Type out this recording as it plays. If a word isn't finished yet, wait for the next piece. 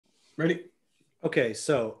Ready? Okay,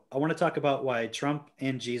 so I want to talk about why Trump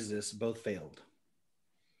and Jesus both failed.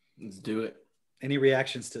 Let's do it. Any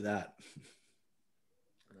reactions to that?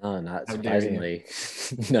 Oh, not How dare you.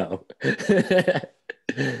 surprisingly. No.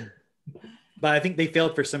 But I think they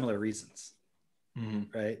failed for similar reasons,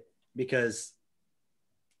 Mhm. right? Because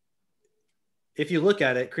if you look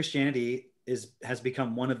at it, Christianity has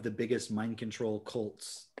become one of the biggest mind control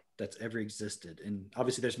cults that's ever existed. And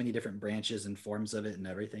obviously there's many different branches and forms of it and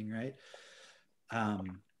everything, right?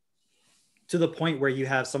 To the point where you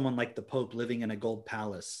have someone like the Pope living in a gold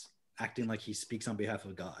palace acting like he speaks on behalf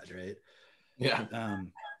of God, right? Yeah,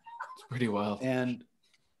 it's pretty wild. And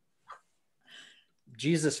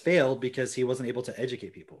Jesus failed because he wasn't able to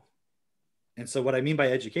educate people. And so what I mean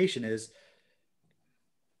by education is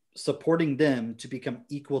supporting them to become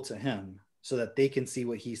equal to him so that they can see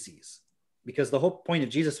what he sees. Because the whole point of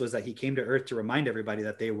Jesus was that he came to earth to remind everybody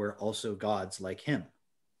that they were also gods like him.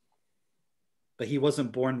 But he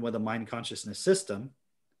wasn't born with a mind consciousness system,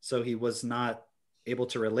 so he was not able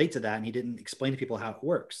to relate to that, and he didn't explain to people how it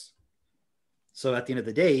works. So at the end of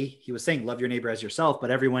the day, he was saying, love your neighbor as yourself. But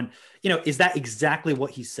everyone, is that exactly what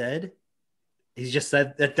he said? He just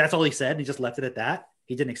said that's all he said. And he just left it at that.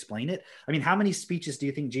 He didn't explain it. I mean, how many speeches do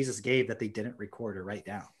you think Jesus gave that they didn't record or write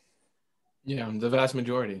down? Yeah, the vast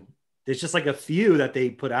majority. There's just like a few that they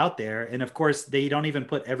put out there. And of course, they don't even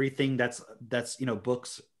put everything that's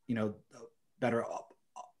books, that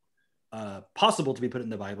are possible to be put in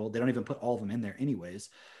the Bible. They don't even put all of them in there anyways.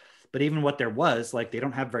 But even what there was, like, they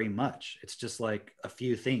don't have very much. It's just like a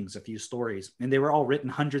few things, a few stories. And they were all written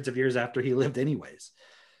hundreds of years after he lived anyways,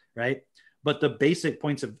 right? But the basic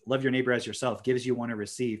points of love your neighbor as yourself, gives you want to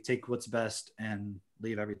receive, take what's best and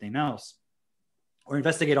leave everything else, or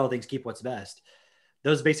investigate all things, keep what's best.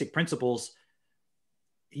 Those basic principles,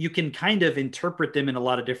 you can kind of interpret them in a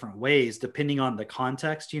lot of different ways, depending on the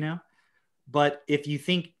context, But if you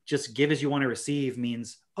think just give as you want to receive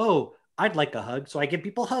means, oh, I'd like a hug, so I give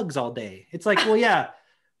people hugs all day. It's like, well, yeah,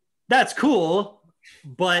 that's cool.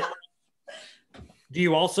 But do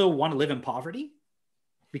you also want to live in poverty?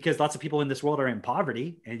 Because lots of people in this world are in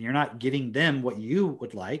poverty and you're not giving them what you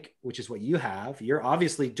would like, which is what you have. You're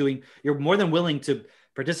obviously you're more than willing to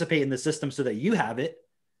participate in the system so that you have it,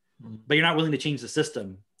 but you're not willing to change the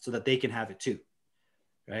system so that they can have it too.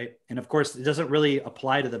 Right. And of course, it doesn't really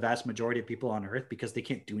apply to the vast majority of people on earth because they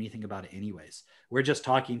can't do anything about it anyways. We're just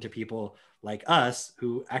talking to people like us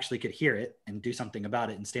who actually could hear it and do something about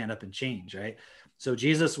it and stand up and change. Right. So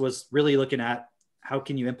Jesus was really looking at how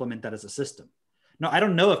can you implement that as a system? No, I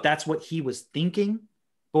don't know if that's what he was thinking,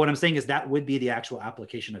 but what I'm saying is that would be the actual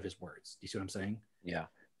application of his words. Do you see what I'm saying? Yeah.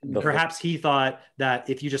 Perhaps he thought that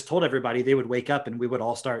if you just told everybody, they would wake up and we would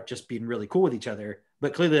all start just being really cool with each other.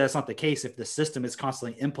 But clearly that's not the case if the system is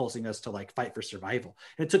constantly impulsing us to like fight for survival.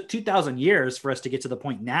 And it took 2,000 years for us to get to the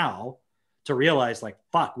point now to realize like,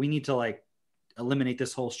 fuck, we need to like eliminate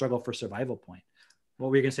this whole struggle for survival point. What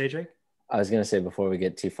were you going to say, Drake? I was going to say, before we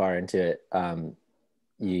get too far into it,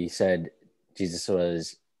 you said Jesus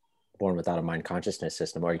was born without a mind consciousness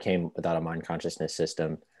system, or he came without a mind consciousness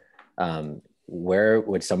system. Where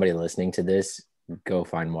would somebody listening to this go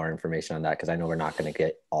find more information on that? Because I know we're not going to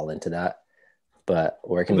get all into that, but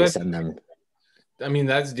where can we send them? I mean,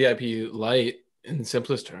 that's DIP Light in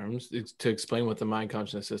simplest terms, to explain what the mind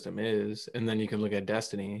consciousness system is. And then you can look at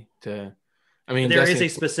Destiny to, I mean, there is a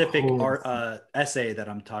specific essay that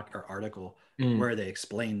I'm talking, or article, where they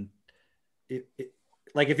explain it.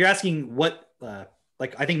 Like if you're asking what,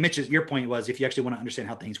 like I think Mitch's, your point was, if you actually want to understand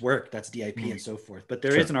how things work, that's DIP and so forth. But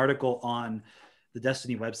there is an article on the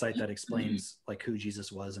Destiny website that explains like who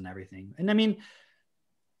Jesus was and everything. And I mean,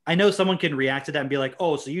 I know someone can react to that and be like,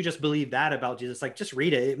 oh, so you just believe that about Jesus. Like, just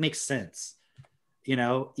read it. It makes sense.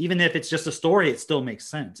 Even if it's just a story, it still makes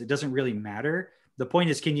sense. It doesn't really matter. The point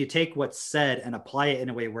is, can you take what's said and apply it in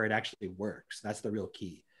a way where it actually works? That's the real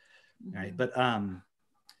key. Right. But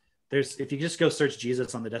if you just go search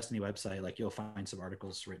Jesus on the Destiny website, like you'll find some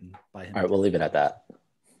articles written by him. All right, we'll leave it at that.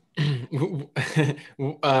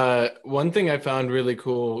 One thing I found really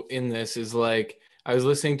cool in this is like, I was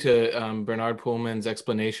listening to Bernard Pullman's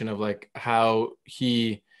explanation of like how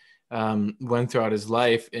he went throughout his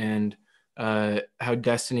life and how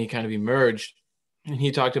Destiny kind of emerged. And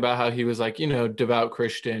he talked about how he was like, devout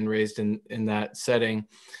Christian, raised in that setting.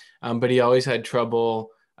 But he always had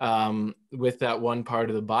trouble with that one part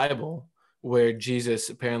of the Bible where Jesus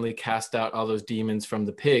apparently cast out all those demons from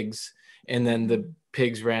the pigs, and then the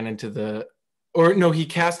pigs ran into he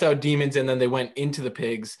cast out demons and then they went into the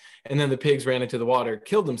pigs, and then the pigs ran into the water,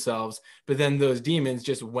 killed themselves, but then those demons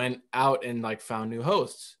just went out and like found new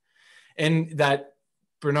hosts. And that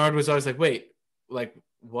Bernard was always like, wait, like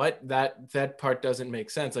what, that part doesn't make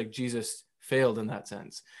sense. Like Jesus failed in that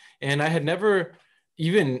sense. And I had never,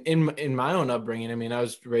 even in my own upbringing, I mean, I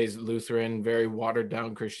was raised Lutheran, very watered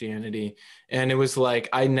down Christianity. And it was like,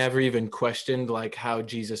 I never even questioned like how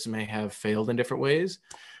Jesus may have failed in different ways.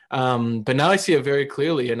 But now I see it very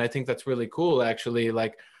clearly. And I think that's really cool, actually,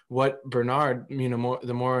 like what Bernard, you know,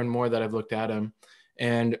 the more and more that I've looked at him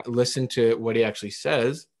and listened to what he actually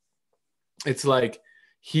says, it's like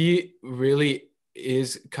he really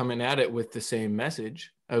is coming at it with the same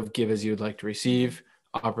message of give as you would like to receive,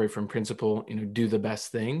 operate from principle, you know, do the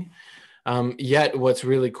best thing. Yet what's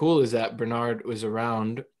really cool is that Bernard was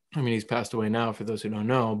around. I mean, he's passed away now for those who don't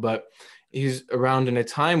know, but he's around in a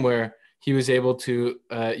time where he was able to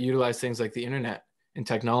utilize things like the internet and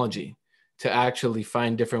technology to actually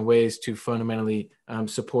find different ways to fundamentally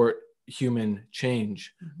support human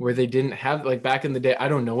change, where they didn't have, like back in the day, I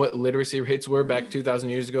don't know what literacy rates were back 2,000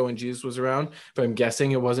 years ago when Jesus was around, but I'm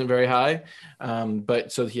guessing it wasn't very high.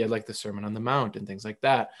 But so he had like the Sermon on the Mount and things like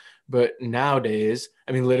that. But nowadays,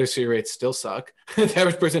 I mean, literacy rates still suck. The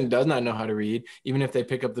average person does not know how to read. Even if they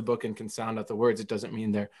pick up the book and can sound out the words, it doesn't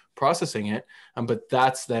mean they're processing it. But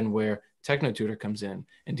that's then where TechnoTutor comes in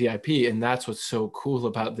and DIP. And that's what's so cool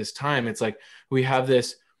about this time. It's like we have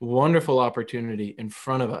this wonderful opportunity in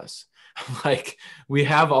front of us. Like we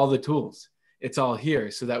have all the tools. It's all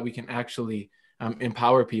here so that we can actually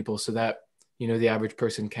empower people so that, you know, the average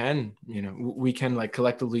person can, you know, we can like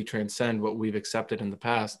collectively transcend what we've accepted in the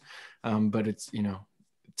past. But it's, you know,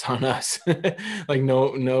 it's on us. Like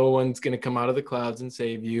no one's going to come out of the clouds and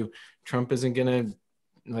save you. Trump isn't going to,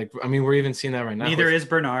 like, I mean, we're even seeing that right now. Neither is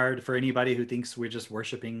Bernard, for anybody who thinks we're just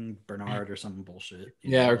worshiping Bernard or something bullshit.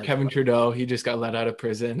 Yeah, or like, Kevin Trudeau, he just got let out of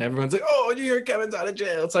prison. Everyone's like, oh, you hear Kevin's out of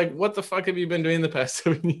jail. It's like, what the fuck have you been doing the past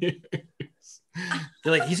 7 years?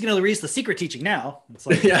 They're like, he's going to release the secret teaching now. It's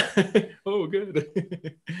like, yeah. Oh,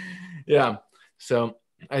 good. Yeah. So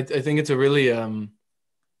I think it's a really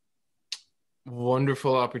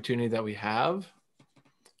wonderful opportunity that we have.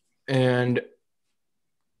 And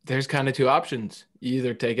there's kind of two options. You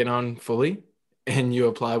either take it on fully and you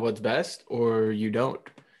apply what's best, or you don't.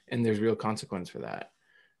 And there's real consequence for that.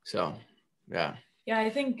 So, yeah. Yeah, I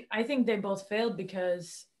think they both failed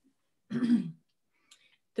because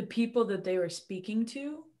the people that they were speaking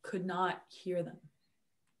to could not hear them.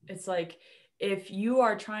 It's like, if you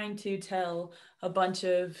are trying to tell a bunch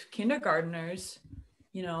of kindergartners,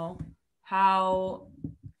 you know, how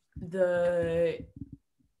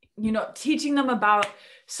teaching them about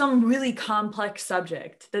some really complex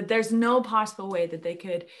subject that there's no possible way that they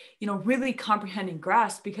could, you know, really comprehend and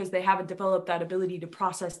grasp because they haven't developed that ability to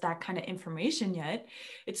process that kind of information yet.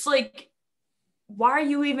 It's like, why are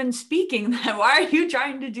you even speaking that? Why are you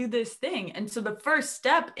trying to do this thing? And so the first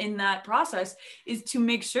step in that process is to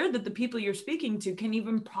make sure that the people you're speaking to can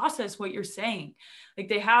even process what you're saying. Like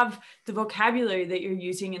they have the vocabulary that you're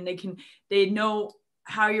using and they know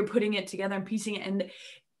how you're putting it together and piecing it. And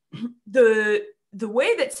the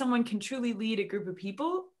way that someone can truly lead a group of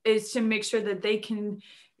people is to make sure that they can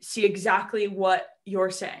see exactly what you're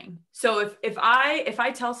saying. So if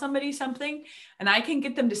I tell somebody something and I can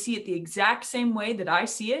get them to see it the exact same way that I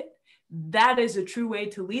see it, that is a true way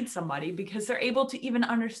to lead somebody because they're able to even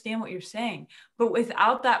understand what you're saying. But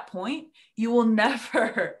without that point, you will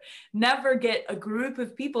never get a group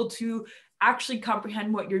of people to actually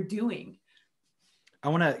comprehend what you're doing. I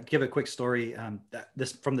want to give a quick story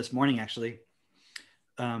from this morning, actually.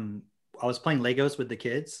 I was playing Legos with the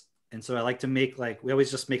kids. And so I like to make we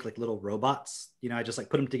always just make like little robots, you know, I just like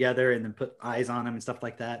put them together and then put eyes on them and stuff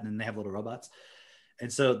like that. And then they have little robots.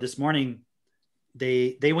 And so this morning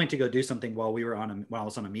they went to go do something while I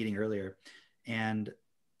was on a meeting earlier. And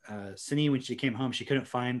Cindy, when she came home, she couldn't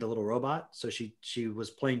find the little robot. So she was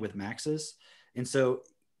playing with Max's. And so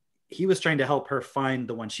he was trying to help her find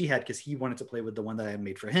the one she had because he wanted to play with the one that I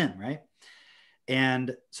made for him. Right.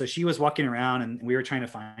 And so she was walking around and we were trying to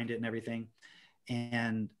find it and everything.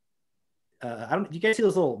 And you guys see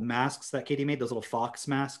those little masks that Katie made, those little fox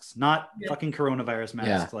masks, not fucking coronavirus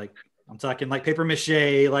masks. Yeah. Like I'm talking like paper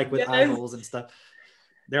mache, like with eye holes and stuff.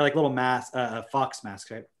 They're like little fox masks.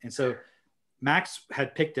 Right. And so Max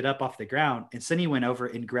had picked it up off the ground and Cindy went over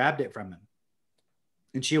and grabbed it from him.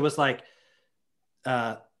 And she was like,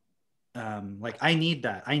 I need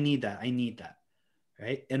that.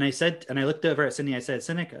 Right. And I looked over at Cindy, I said,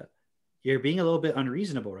 Seneca, you're being a little bit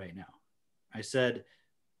unreasonable right now. I said,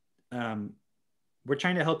 we're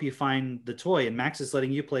trying to help you find the toy and Max is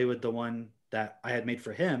letting you play with the one that I had made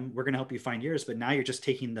for him. We're going to help you find yours, but now you're just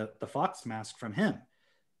taking the fox mask from him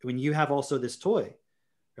when you have also this toy.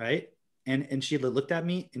 Right. And she looked at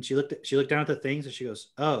me and she looked down at the things and she goes,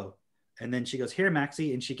 oh, And then she goes, here,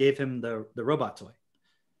 Maxie. And she gave him the robot toy.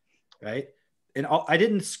 Right. And I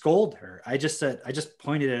didn't scold her. I just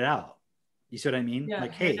pointed it out. You see what I mean? Yeah,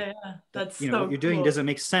 like, hey, yeah. That's you know, so what you're doing cool. doesn't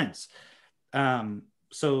make sense.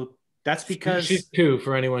 So that's because she's 2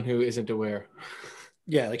 for anyone who isn't aware.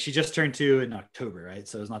 Yeah, like she just turned 2 in October, right?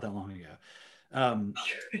 So it's not that long ago.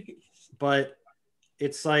 But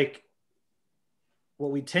it's like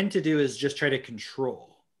what we tend to do is just try to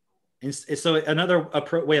control. And so another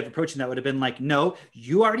way of approaching that would have been like, no,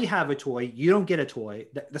 you already have a toy. You don't get a toy.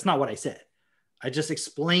 That's not what I said. I just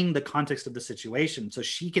explained the context of the situation so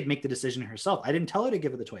she could make the decision herself. I didn't tell her to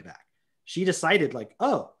give her the toy back. She decided like,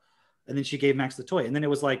 oh, and then she gave Max the toy. And then it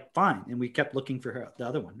was like, fine. And we kept looking for her, the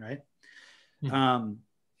other one, right? Mm-hmm.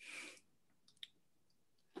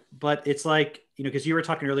 But it's like, you know, because you were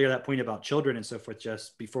talking earlier, that point about children and so forth,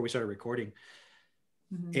 just before we started recording.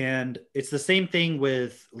 Mm-hmm. And it's the same thing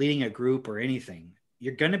with leading a group or anything.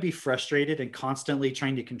 You're going to be frustrated and constantly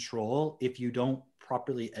trying to control if you don't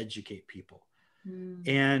properly educate people. Mm.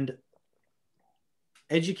 And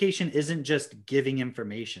education isn't just giving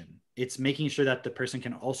information. It's making sure that the person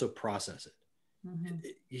can also process it.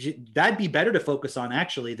 Mm-hmm. That'd be better to focus on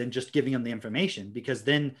actually than just giving them the information, because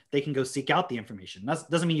then they can go seek out the information. That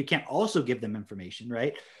doesn't mean you can't also give them information,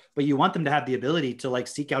 right? But you want them to have the ability to like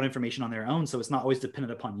seek out information on their own, so it's not always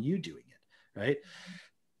dependent upon you doing it, right?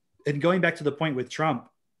 And going back to the point with Trump,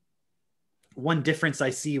 one difference I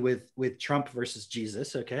see with Trump versus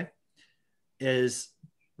Jesus, okay, is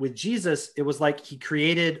with Jesus, it was like he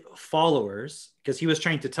created followers because he was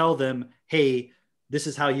trying to tell them, hey, this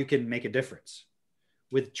is how you can make a difference.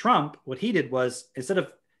 With Trump, what he did was,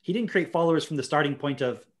 he didn't create followers from the starting point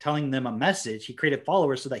of telling them a message. He created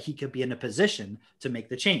followers so that he could be in a position to make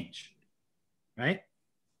the change, right?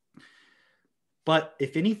 But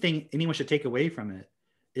if anything, anyone should take away from it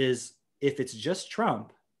is if it's just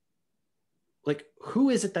Trump, like who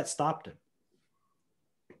is it that stopped him?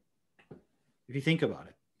 If you think about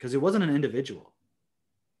it, because it wasn't an individual.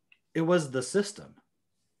 It was the system.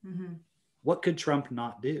 Mm-hmm. What could Trump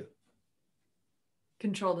not do?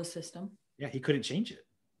 Control the system. Yeah, he couldn't change it.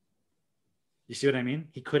 You see what I mean?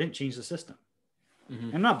 He couldn't change the system.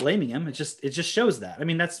 Mm-hmm. I'm not blaming him. It just shows that. I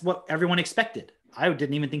mean, that's what everyone expected. I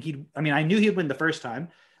didn't even think I knew he'd win the first time.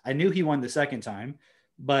 I knew he won the second time.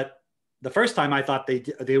 But the first time I thought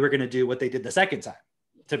they were going to do what they did the second time,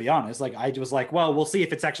 to be honest. Like, I was like, well, we'll see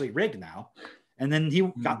if it's actually rigged now. And then he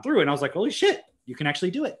got through and I was like, holy shit, you can actually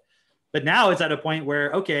do it. But now it's at a point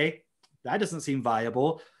where, okay, that doesn't seem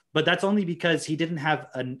viable. But that's only because he didn't have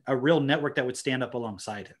a real network that would stand up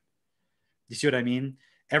alongside him. You see what I mean?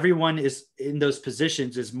 Everyone is in those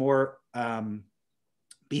positions is more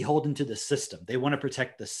beholden to the system. They want to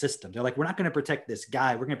protect the system. They're like, we're not going to protect this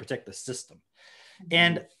guy. We're going to protect the system. Mm-hmm.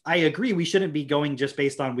 And I agree. We shouldn't be going just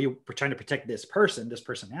based on we're trying to protect this person, this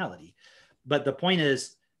personality. But the point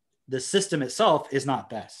is the system itself is not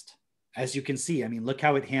best. As you can see, I mean, look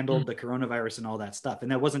how it handled the coronavirus and all that stuff.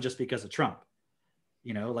 And that wasn't just because of Trump.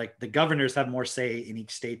 You know, like the governors have more say in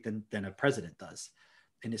each state than a president does.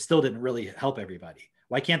 And it still didn't really help everybody.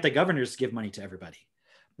 Why can't the governors give money to everybody?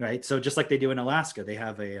 Right. So just like they do in Alaska, they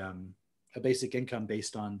have a basic income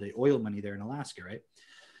based on the oil money there in Alaska. Right.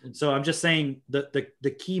 And so I'm just saying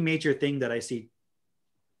the key major thing that I see,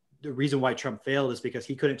 the reason why Trump failed is because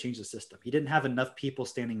he couldn't change the system. He didn't have enough people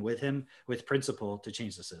standing with him with principle to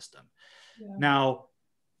change the system. Yeah. Now,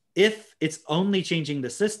 if it's only changing the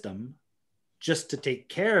system just to take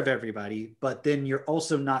care of everybody, but then you're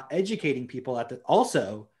also not educating people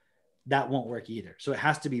that won't work either. So it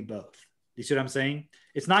has to be both. You see what I'm saying?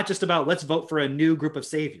 It's not just about let's vote for a new group of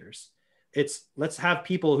saviors. It's let's have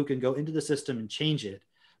people who can go into the system and change it,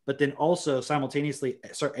 but then also simultaneously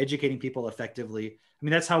start educating people effectively. I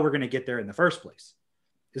mean, that's how we're going to get there in the first place,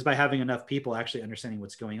 is by having enough people actually understanding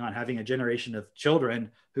what's going on, having a generation of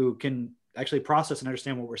children who can actually process and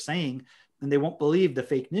understand what we're saying, and they won't believe the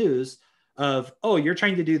fake news of, oh, you're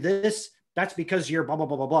trying to do this. That's because you're blah, blah,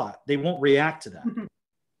 blah, blah, blah. They won't react to that. Mm-hmm.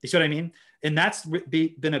 You see what I mean? And that's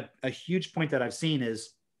been a huge point that I've seen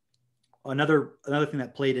is another thing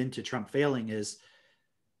that played into Trump failing is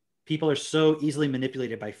people are so easily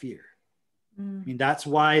manipulated by fear. I mean, that's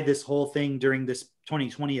why this whole thing during this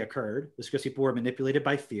 2020 occurred, was because people were manipulated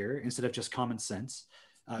by fear instead of just common sense,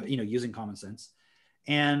 using common sense.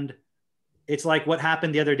 And it's like what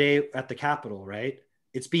happened the other day at the Capitol, right?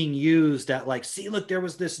 It's being used at like, see, look, there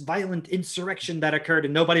was this violent insurrection that occurred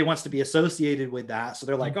and nobody wants to be associated with that. So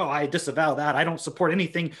they're like, oh, I disavow that. I don't support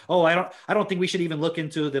anything. Oh, I don't think we should even look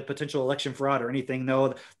into the potential election fraud or anything.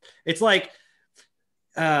 No, it's like,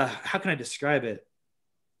 how can I describe it?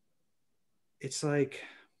 It's like,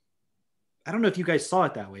 I don't know if you guys saw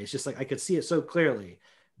it that way. It's just like I could see it so clearly.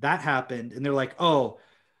 That happened, and they're like, oh,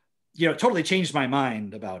 it totally changed my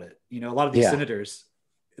mind about it. A lot of these senators,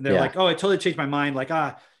 and they're like, oh, it totally changed my mind. Like,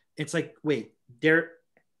 it's like, wait, there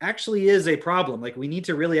actually is a problem. Like, we need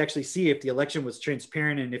to really actually see if the election was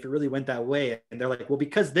transparent and if it really went that way. And they're like, well,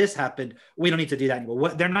 because this happened, we don't need to do that anymore.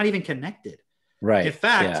 They're not even connected. Right. In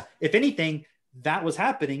fact, if anything, that was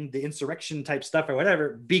happening, the insurrection type stuff or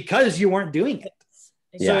whatever, because you weren't doing it.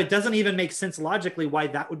 So it doesn't even make sense logically why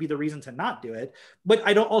that would be the reason to not do it. But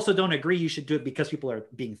I don't agree you should do it because people are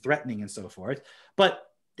being threatening and so forth. But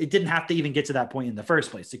it didn't have to even get to that point in the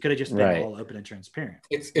first place. It could have just been all open and transparent.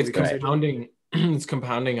 It's compounding. It's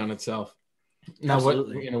compounding on itself. Now,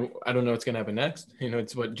 Absolutely. I don't know what's going to happen next.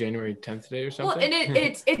 It's what, January 10th today or something? Well, and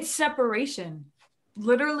it's separation.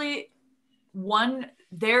 Literally,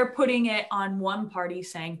 they're putting it on one party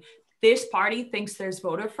saying, this party thinks there's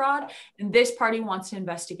voter fraud and this party wants to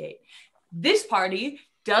investigate. This party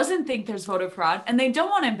doesn't think there's voter fraud and they don't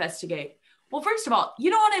want to investigate. Well, first of all, you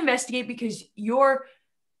don't want to investigate because your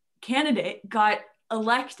candidate got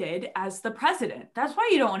elected as the president. That's why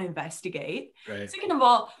you don't want to investigate. Right. Second of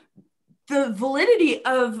all, the validity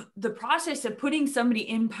of the process of putting somebody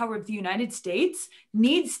in power of the United States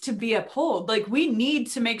needs to be upheld. Like, we need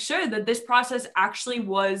to make sure that this process actually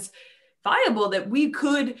was viable, that we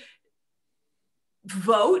could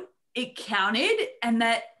vote, it counted, and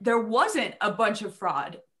that there wasn't a bunch of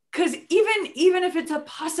fraud. Because even if it's a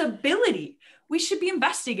possibility, we should be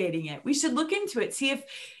investigating it. We should look into it, see if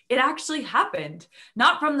it actually happened.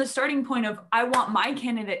 Not from the starting point of, I want my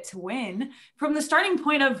candidate to win, from the starting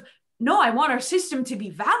point of, no, I want our system to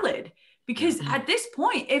be valid. Because at this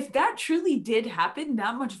point, if that truly did happen,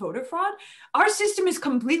 that much voter fraud, our system is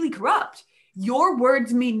completely corrupt. Your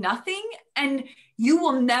words mean nothing, and you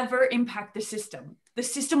will never impact the system. The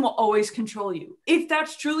system will always control you, if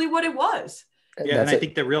that's truly what it was. Yeah, and I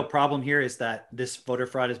think the real problem here is that this voter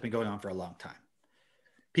fraud has been going on for a long time.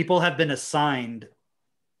 People have been assigned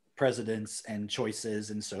presidents and choices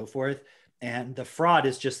and so forth, and the fraud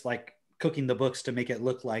is just like cooking the books to make it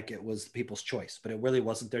look like it was people's choice, but it really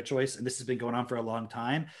wasn't their choice. And this has been going on for a long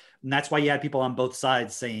time. And that's why you had people on both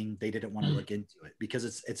sides saying they didn't want to look into it, because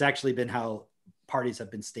it's actually been how parties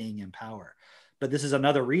have been staying in power. But this is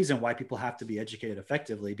another reason why people have to be educated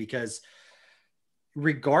effectively, because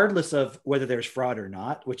regardless of whether there's fraud or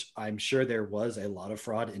not, which I'm sure there was a lot of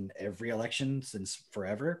fraud in every election since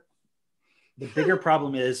forever, the bigger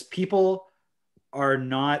problem is people are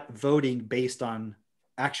not voting based on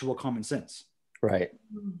actual common sense. Right.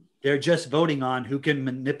 They're just voting on who can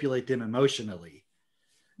manipulate them emotionally.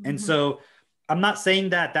 And so I'm not saying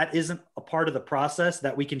that that isn't a part of the process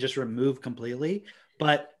that we can just remove completely,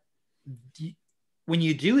 but when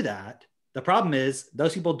you do that, the problem is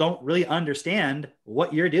those people don't really understand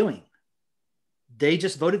what you're doing. They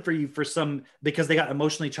just voted for you because they got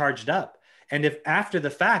emotionally charged up. And if after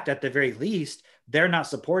the fact, at the very least, they're not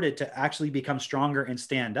supported to actually become stronger and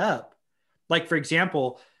stand up, like, for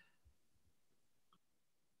example,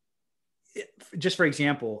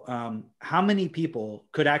 how many people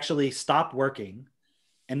could actually stop working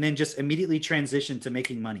and then just immediately transition to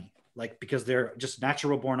making money? Like, because they're just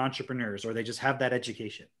natural born entrepreneurs, or they just have that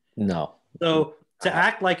education. No. So to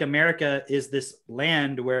act like America is this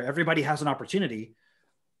land where everybody has an opportunity,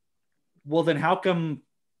 well, then how come,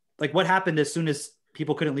 like, what happened as soon as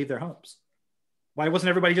people couldn't leave their homes? Why wasn't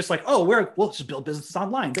everybody just like, oh, we'll just build businesses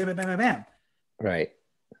online, bam, bam, bam, bam, bam. Right.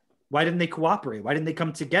 Why didn't they cooperate? Why didn't they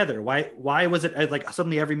come together? Why was it like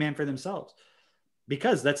suddenly every man for themselves?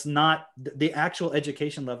 Because that's not the actual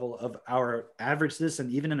education level of our average citizen,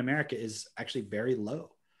 even in America, is actually very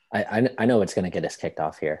low. I know what's going to get us kicked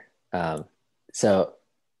off here. So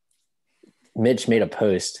Mitch made a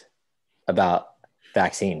post about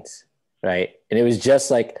vaccines, right? And it was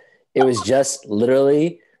just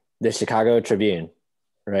literally the Chicago Tribune,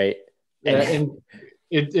 right? And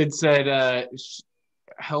it said,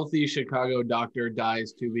 healthy Chicago doctor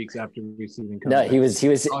dies 2 weeks after receiving COVID. No, he was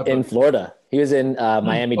in Florida. He was in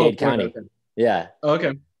Miami-Dade County. Okay. Yeah.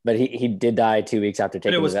 Okay. But he did die 2 weeks after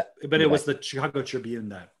taking it was the Chicago Tribune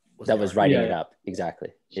that was writing it up. Exactly.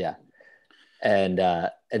 Yeah. And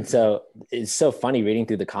so it's so funny reading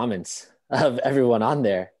through the comments of everyone on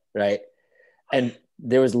there, right? And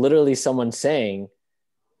there was literally someone saying,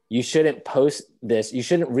 you shouldn't post this, you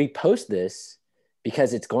shouldn't repost this,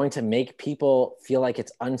 because it's going to make people feel like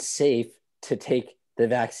it's unsafe to take the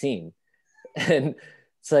vaccine. And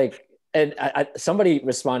it's like, and somebody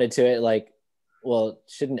responded to it like, well,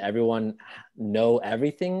 shouldn't everyone know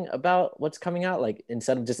everything about what's coming out? Like,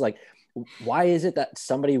 instead of just like, why is it that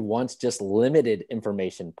somebody wants just limited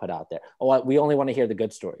information put out there? Oh, we only want to hear the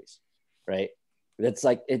good stories. right? It's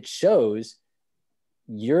like, it shows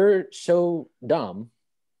you're so dumb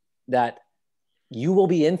that you will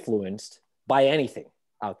be influenced by anything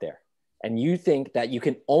out there. And you think that you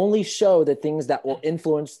can only show the things that will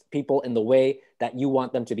influence people in the way that you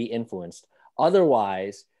want them to be influenced.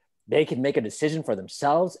 Otherwise, they can make a decision for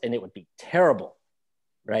themselves and it would be terrible,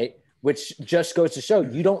 right? Which just goes to show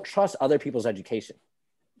you don't trust other people's education,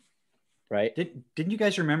 right? Didn't you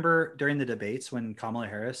guys remember during the debates when Kamala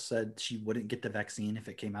Harris said she wouldn't get the vaccine if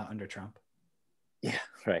it came out under Trump? Yeah,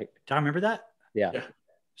 right. Do I remember that? Yeah.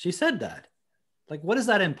 She said that. Like, what does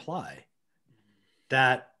that imply?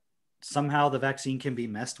 That somehow the vaccine can be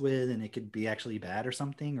messed with and it could be actually bad or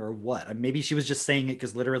something, or what? Maybe she was just saying it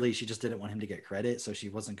because literally she just didn't want him to get credit, so she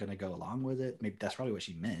wasn't going to go along with it. Maybe that's probably what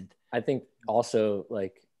she meant. I think also,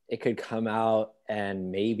 like, it could come out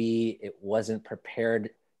and maybe it wasn't prepared.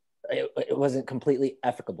 It wasn't completely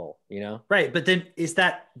ethical, you know? Right. But then is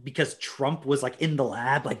that because Trump was like in the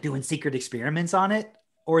lab, like doing secret experiments on it?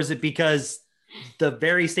 Or is it because the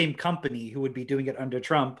very same company who would be doing it under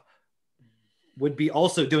Trump would be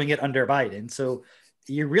also doing it under Biden? So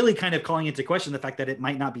you're really kind of calling into question the fact that it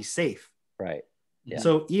might not be safe. Right. Yeah.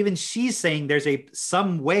 So even she's saying there's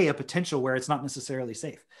some way, a potential where it's not necessarily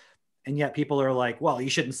safe. And yet people are like, well, you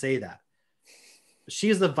shouldn't say that. She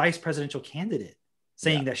is the vice presidential candidate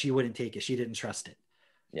saying that she wouldn't take it. She didn't trust it.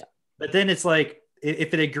 Yeah. But then it's like,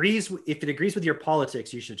 if it agrees with your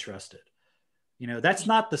politics, you should trust it. You know, that's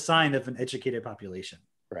not the sign of an educated population.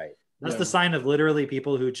 Right. That's the sign of literally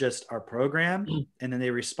people who just are programmed and then they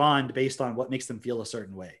respond based on what makes them feel a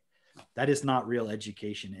certain way. That is not real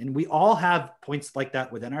education. And we all have points like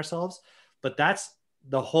that within ourselves, but that's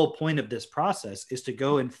the whole point of this process, is to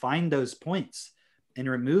go and find those points and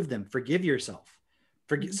remove them. Forgive yourself.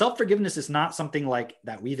 Self-forgiveness is not something like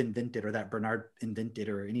that we've invented or that Bernard invented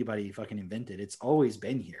or anybody fucking invented. It's always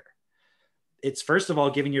been here. It's first of all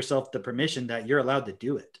giving yourself the permission that you're allowed to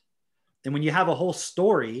do it. And when you have a whole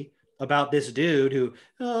story about this dude who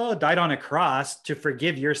died on a cross to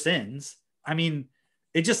forgive your sins, I mean,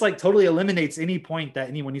 it just like totally eliminates any point that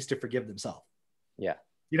anyone needs to forgive themselves. Yeah.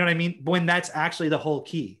 You know what I mean? When that's actually the whole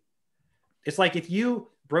key. It's like if you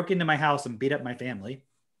broke into my house and beat up my family,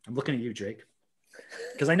 I'm looking at you, Drake,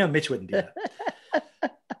 because I know Mitch wouldn't do that.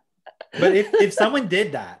 But if someone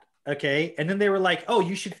did that, okay, and then they were like, oh,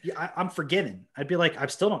 I'm forgiven, I'd be like, I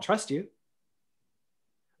still don't trust you.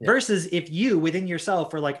 Yeah. Versus if you within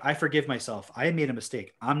yourself are like, I forgive myself, I made a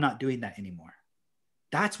mistake, I'm not doing that anymore.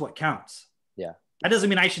 That's what counts. Yeah. That doesn't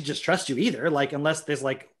mean I should just trust you either. Like, unless there's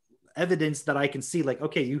like evidence that I can see, like,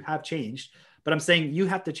 okay, you have changed, but I'm saying you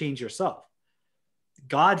have to change yourself.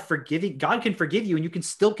 God can forgive you and you can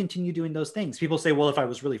still continue doing those things. People say, well, if I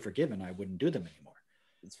was really forgiven, I wouldn't do them anymore.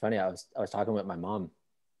 It's funny. I was talking with my mom,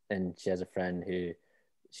 and she has a friend who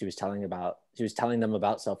she was telling them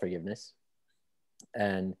about self-forgiveness.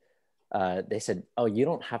 And they said, oh, you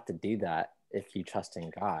don't have to do that if you trust in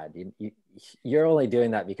God. You're only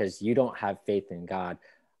doing that because you don't have faith in God.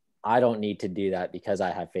 I don't need to do that because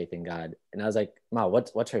I have faith in God. And I was like, Ma,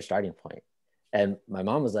 what's her starting point? And my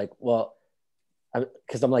mom was like, well,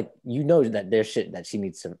 because I'm like, you know, that there's shit that she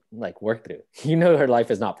needs to like work through. You know, her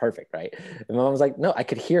life is not perfect, right? And my mom was like, no, I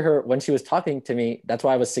could hear her when she was talking to me. That's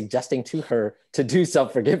why I was suggesting to her to do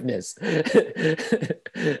self-forgiveness. and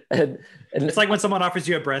it's like when someone offers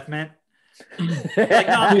you a breath mint. Like,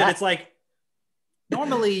 no, dude, it's like,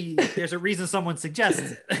 normally there's a reason someone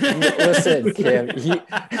suggests it. Listen, Kim,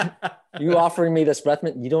 you offering me this breath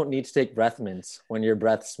mint, you don't need to take breath mints when your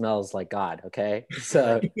breath smells like God, okay?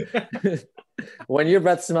 So when your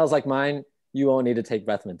breath smells like mine, you won't need to take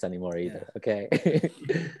breath mints anymore either, okay?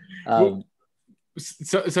 So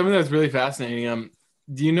something that's really fascinating.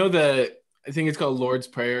 Do you know I think it's called Lord's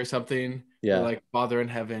Prayer or something? Yeah. Or like, Father in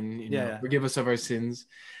heaven, you know, forgive us of our sins.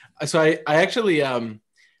 So I actually I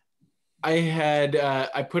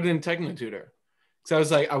put it in Technotutor. So I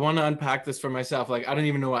was like, I want to unpack this for myself. Like, I don't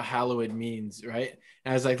even know what hallowed means, right?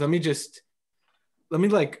 And I was like, let me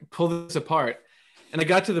like pull this apart. And I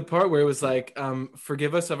got to the part where it was like,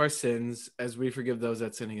 forgive us of our sins as we forgive those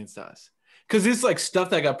that sin against us. Because it's like stuff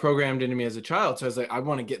that got programmed into me as a child. So I was like, I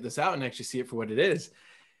want to get this out and actually see it for what it is.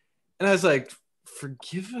 And I was like,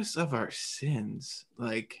 forgive us of our sins.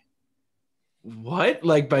 Like, what?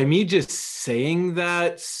 Like, by me just saying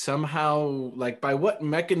that somehow, like, by what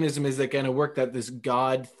mechanism is that going to work that this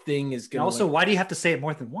God thing is going to? Also, why do you have to say it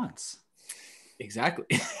more than once? Exactly.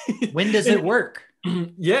 When does it work?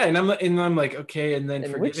 Yeah, and I'm like, okay, and then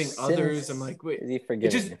forgiving others. I'm like, wait, is he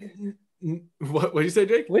forgiving? What do you say,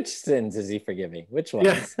 Jake? Which sins is he forgiving? Which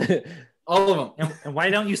ones? Yeah. All of them. And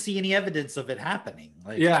why don't you see any evidence of it happening?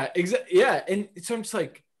 Like, yeah, exactly. Yeah, and so I'm just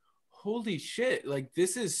like, holy shit, like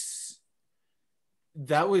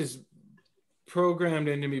that was programmed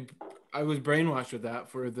into me. I was brainwashed with that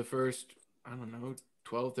for the first, I don't know,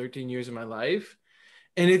 12, 13 years of my life.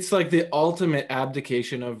 And it's like the ultimate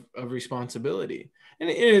abdication of responsibility. And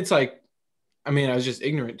it's like, I mean, I was just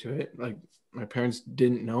ignorant to it. Like my parents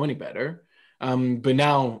didn't know any better. But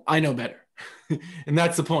now I know better. And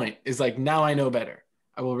that's the point, is like, now I know better.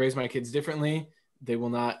 I will raise my kids differently. They will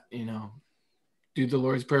not, do the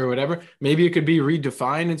Lord's Prayer or whatever. Maybe it could be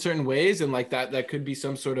redefined in certain ways. And like that could be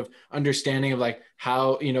some sort of understanding of like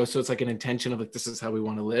how, so it's like an intention of like, this is how we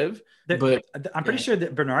want to live. But I'm pretty sure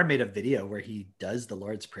that Bernard made a video where he does the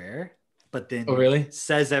Lord's Prayer, but then really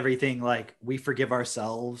says everything like, we forgive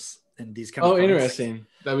ourselves and these kind of things. Interesting.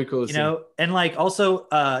 That'd be cool to see. And like also,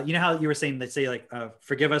 you know how you were saying, they say like,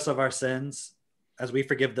 forgive us of our sins as we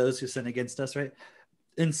forgive those who sin against us, right?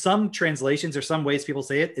 In some translations or some ways people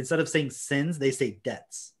say it, instead of saying sins, they say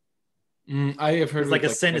debts. I have heard it's like a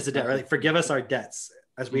sin is a debt, right? Like, forgive us our debts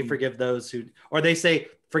as we forgive those who, or they say,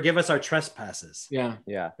 forgive us our trespasses. Yeah.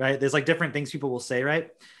 Yeah. Right. There's like different things people will say,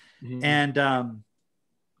 right? Mm-hmm. And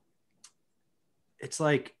it's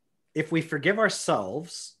like, if we forgive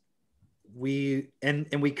ourselves, we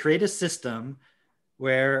create a system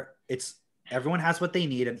where everyone has what they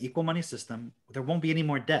need, an equal money system, there won't be any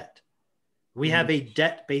more debt. We have a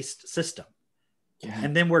debt-based system. Yeah.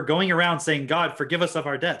 And then we're going around saying, God, forgive us of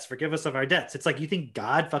our debts. Forgive us of our debts. It's like, you think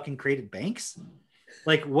God fucking created banks?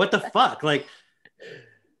 Like, what the fuck? Like,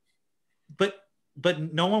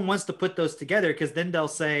 but no one wants to put those together, because then they'll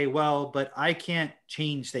say, well, but I can't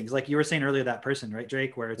change things. Like you were saying earlier, that person, right,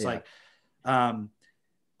 Drake, where it's like,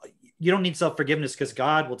 you don't need self-forgiveness because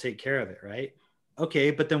God will take care of it, right?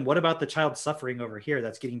 Okay, but then what about the child suffering over here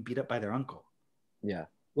that's getting beat up by their uncle? Yeah.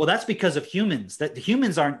 Well, that's because of humans. That the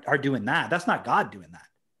humans are doing that. That's not God doing that.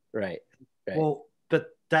 Right. Well,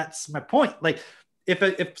 but that's my point. Like,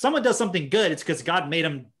 if someone does something good, it's because God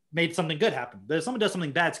made something good happen. But if someone does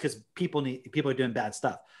something bad, it's because people are doing bad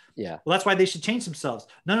stuff. Yeah. Well, that's why they should change themselves.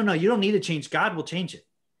 No. You don't need to change. God will change it.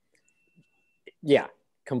 Yeah.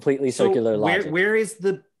 Completely circular logic. Where is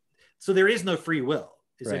so there is no free will,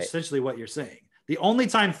 is essentially what you're saying. The only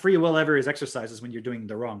time free will ever is exercised is when you're doing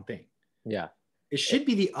the wrong thing. Yeah. It should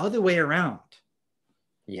be the other way around.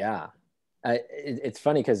 Yeah. It's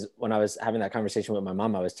funny because when I was having that conversation with my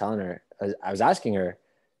mom, I was telling her, I was asking her,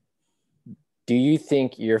 do you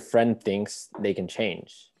think your friend thinks they can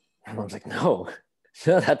change? And I was like, no.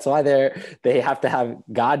 That's why they have to have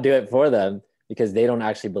God do it for them, because they don't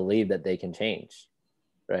actually believe that they can change.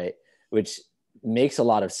 Right. Which makes a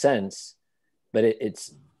lot of sense, but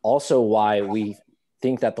it's also why we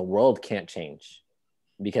think that the world can't change,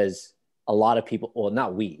 because a lot of people, well,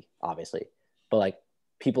 not we obviously, but like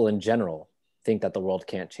people in general think that the world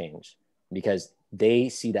can't change because they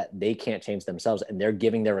see that they can't change themselves, and they're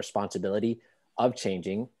giving their responsibility of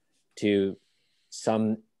changing to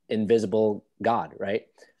some invisible God. Right.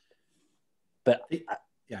 But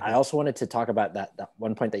I also wanted to talk about that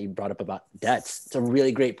one point that you brought up about debts. It's a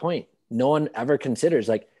really great point. No one ever considers,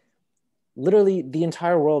 like, literally the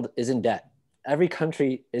entire world is in debt. Every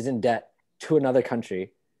country is in debt to another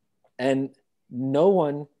country. And no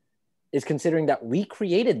one is considering that we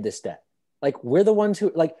created this debt. Like, we're the ones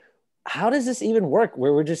who, like, how does this even work?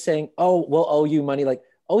 Where we're just saying, oh, we'll owe you money. Like,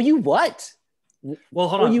 owe you what? Well,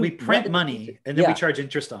 hold on. We print money and then we charge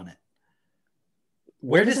interest on it.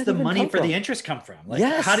 Where does the money for the interest come from? Like,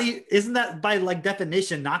 how isn't that by like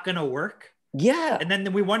definition not going to work? Yeah. And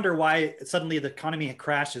then we wonder why suddenly the economy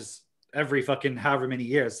crashes every fucking however many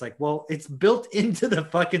years. Like, well, it's built into the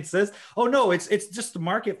fucking system. Oh no, it's just the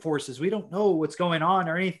market forces. We don't know what's going on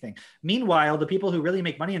or anything. Meanwhile, the people who really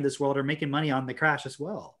make money in this world are making money on the crash as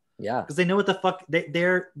well. Yeah. Because they know what the fuck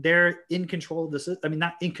they're in control of this. I mean,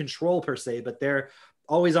 not in control per se, but they're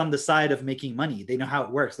always on the side of making money. They know how it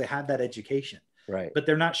works. They have that education. Right. But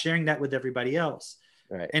they're not sharing that with everybody else.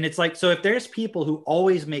 Right. And it's like, so if there's people who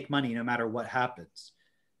always make money no matter what happens,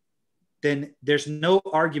 then there's no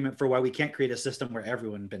argument for why we can't create a system where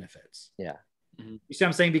everyone benefits. Yeah. Mm-hmm. You see what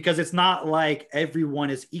I'm saying? Because it's not like everyone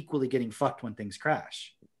is equally getting fucked when things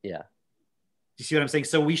crash. Yeah. You see what I'm saying?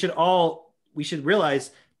 So we should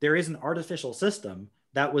realize there is an artificial system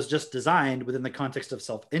that was just designed within the context of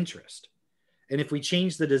self-interest. And if we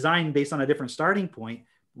change the design based on a different starting point,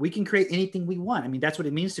 we can create anything we want. I mean, that's what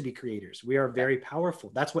it means to be creators. We are very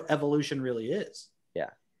powerful. That's what evolution really is. Yeah.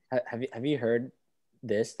 Have you heard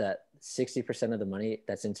this, that 60% of the money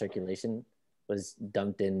that's in circulation was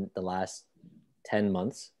dumped in the last 10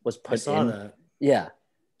 months was put in? I saw that. Yeah.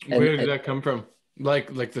 Where did that come from?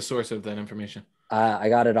 Like the source of that information? I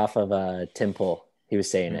got it off of Tim Pool. He was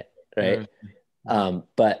saying it, right?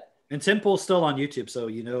 But And Tim Pool's still on YouTube, so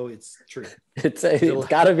you know it's true. It's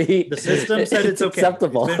got to be. The system said it's okay.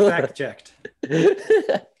 Acceptable. It's been fact checked.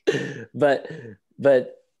 but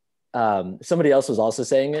somebody else was also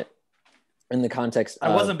saying it in the context.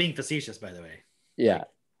 I wasn't being facetious, by the way. Yeah. Like,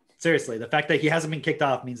 seriously, the fact that he hasn't been kicked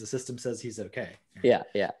off means the system says he's okay. Yeah.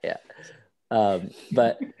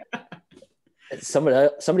 But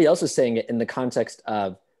somebody else was saying it in the context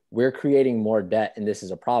of we're creating more debt and this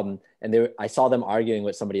is a problem. And I saw them arguing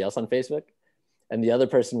with somebody else on Facebook, and the other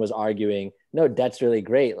person was arguing, no, debt's really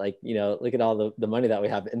great. Like, you know, look at all the money that we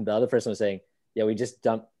have. And the other person was saying, yeah, we just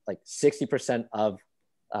dumped like 60% of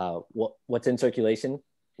what's in circulation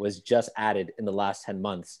was just added in the last 10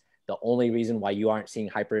 months. The only reason why you aren't seeing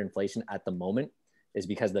hyperinflation at the moment is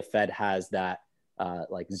because the Fed has that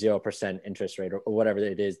like 0% interest rate or whatever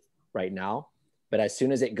it is right now. But as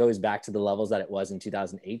soon as it goes back to the levels that it was in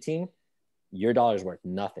 2018, your dollar's worth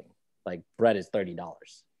nothing. Like bread is $30,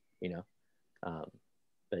 you know?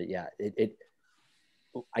 But yeah,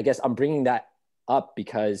 I guess I'm bringing that up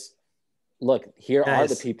because look, here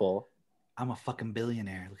guys, are the people. I'm a fucking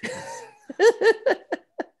billionaire. Look at this.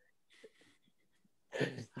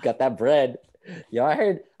 Got that bread. Yo, I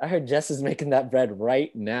heard Jess is making that bread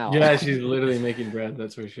right now. Yeah, she's literally making bread.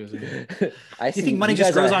 That's what she was saying. You think money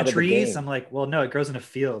just grows on trees? I'm like, well, no, it grows in a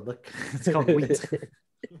field. Look, it's called wheat.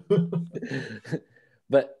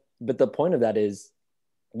 But the point of that is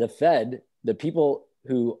the Fed, the people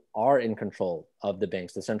who are in control of the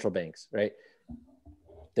banks, the central banks, right?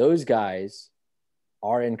 Those guys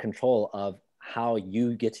are in control of how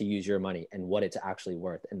you get to use your money and what it's actually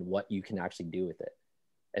worth and what you can actually do with it.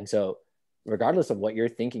 And so regardless of what you're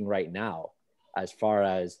thinking right now, as far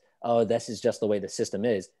as, oh, this is just the way the system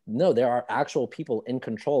is, no, there are actual people in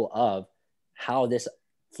control of how this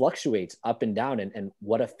fluctuates up and down and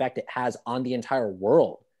what effect it has on the entire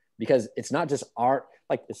world. Because it's not just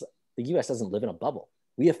the US doesn't live in a bubble.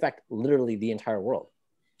 We affect literally the entire world.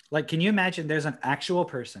 Like, can you imagine there's an actual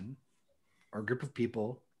person or group of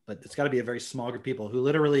people, but it's got to be a very small group of people who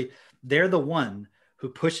literally, they're the one who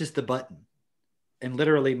pushes the button and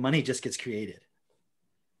literally money just gets created.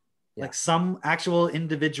 Yeah. Like some actual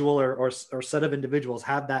individual or set of individuals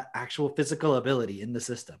have that actual physical ability in the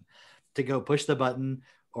system to go push the button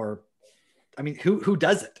or, I mean, who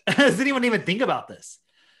does it? Does anyone even think about this?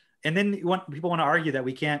 And then people want to argue that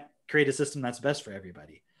we can't create a system that's best for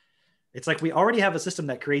everybody. It's like we already have a system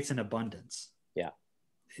that creates an abundance. Yeah.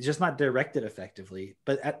 It's just not directed effectively,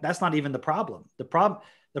 but that's not even the problem. The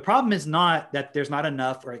problem is not that there's not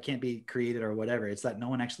enough or it can't be created or whatever. It's that no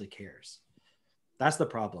one actually cares. That's the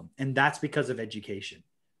problem. And that's because of education.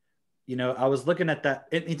 You know, I was looking at that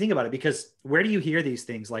and think about it, because where do you hear these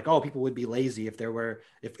things like, oh, people would be lazy if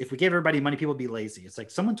we gave everybody money, people would be lazy. It's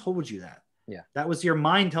like someone told you that. Yeah. That was your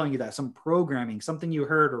mind telling you that, some programming, something you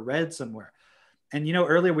heard or read somewhere. And, you know,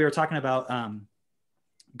 earlier we were talking about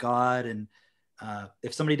God and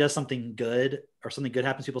if somebody does something good or something good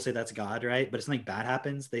happens, people say that's God, right? But if something bad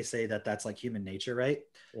happens, they say that that's like human nature, right?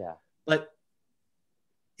 Yeah. But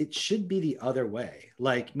it should be the other way.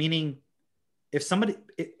 Like, meaning if somebody,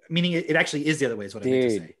 it actually is the other way is what I meant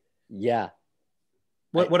to say. Yeah.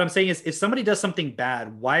 What I'm saying is if somebody does something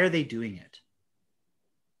bad, why are they doing it?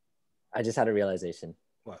 I just had a realization.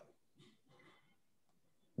 What?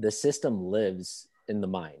 The system lives in the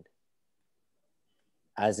mind.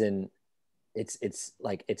 As in, it's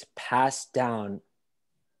like it's passed down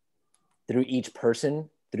through each person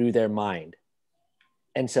through their mind.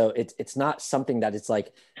 And so it's not something that it's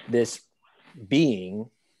like this being,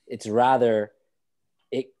 it's rather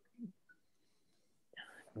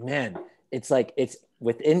it's like it's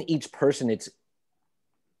within each person, it's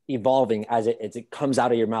evolving as it comes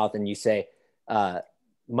out of your mouth and you say,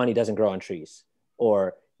 money doesn't grow on trees.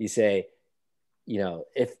 Or you say, you know,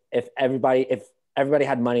 if everybody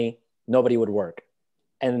had money, nobody would work.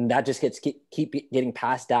 And that just keep getting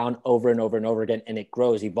passed down over and over and over again. And it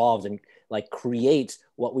grows, evolves, and like creates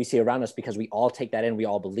what we see around us, because we all take that in, we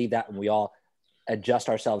all believe that, and we all adjust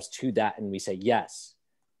ourselves to that. And we say, yes.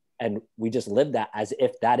 And we just live that as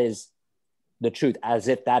if that is the truth, as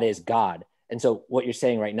if that is God. And so what you're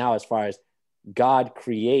saying right now, as far as God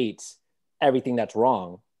creates everything that's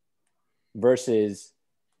wrong, versus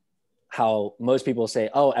how most people say,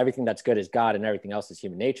 oh, everything that's good is God and everything else is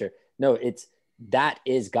human nature. No, that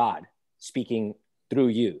is God speaking through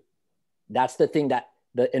you. That's the thing, that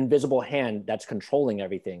the invisible hand that's controlling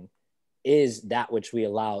everything is that which we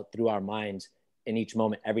allow through our minds in each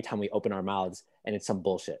moment, every time we open our mouths, and it's some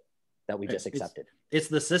bullshit that we just accepted. It's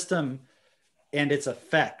the system and its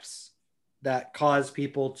effects that cause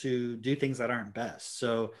people to do things that aren't best.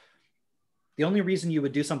 So the only reason you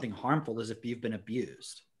would do something harmful is if you've been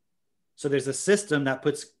abused. So there's a system that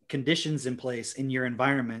puts conditions in place in your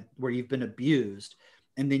environment where you've been abused,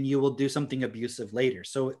 and then you will do something abusive later.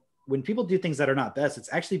 So when people do things that are not best,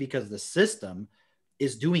 it's actually because the system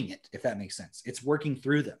is doing it, if that makes sense. It's working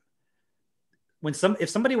through them. If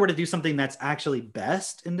somebody were to do something that's actually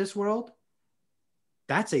best in this world,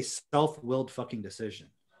 that's a self-willed fucking decision.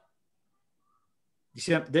 You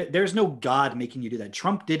see, there's no God making you do that.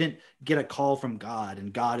 Trump didn't get a call from God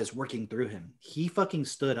and God is working through him. He fucking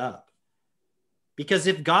stood up. Because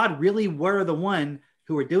if God really were the one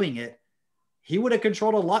who were doing it, he would have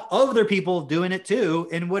controlled a lot of other people doing it too,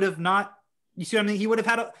 and would have not, you see what I mean? He would have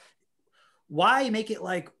had why make it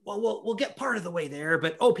like, well, we'll get part of the way there,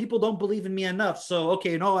 but people don't believe in me enough. So,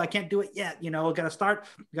 okay, no, I can't do it yet. Got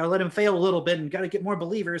to let him fail a little bit and got to get more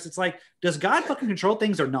believers. It's like, does God fucking control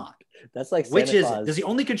things or not? That's like, which is it? Does he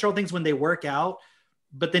only control things when they work out?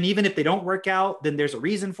 But then even if they don't work out, then there's a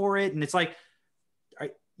reason for it. And it's like,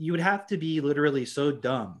 you would have to be literally so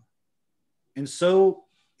dumb. And so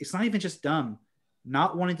it's not even just dumb,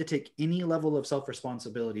 not wanting to take any level of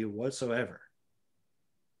self-responsibility whatsoever,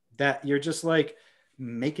 that you're just like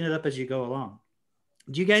making it up as you go along.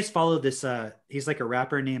 Do you guys follow this? He's like a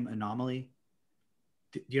rapper named Anomaly.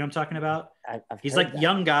 Do you know what I'm talking about? He's like a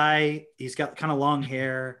young guy. He's got kind of long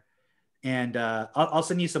hair. And I'll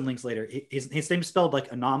send you some links later. His name's spelled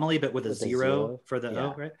like Anomaly, but with a zero for the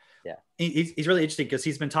O, right? Yeah. He's really interesting because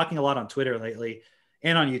he's been talking a lot on Twitter lately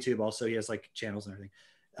and on YouTube also. He has like channels and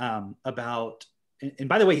everything about, and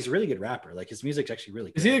by the way, he's a really good rapper. Like his music's actually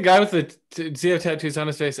really good. Is he the guy with does he have tattoos on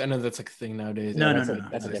his face? I know that's like a thing nowadays. No, it's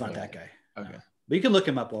not that guy. Okay. No. But you can look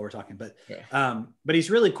him up while we're talking, but okay. But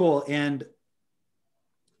he's really cool.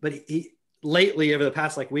 But he lately over the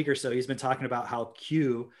past like week or so, he's been talking about how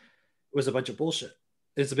Q was a bunch of bullshit.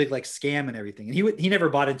 It's a big like scam and everything. And he never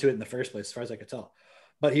bought into it in the first place, as far as I could tell.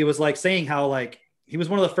 But he was like saying how like he was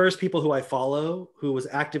one of the first people who I follow who was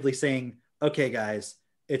actively saying, okay, guys,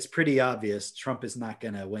 it's pretty obvious Trump is not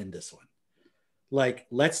going to win this one. Like,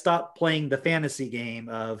 let's stop playing the fantasy game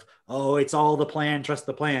of, it's all the plan, trust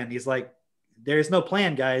the plan. He's like, there's no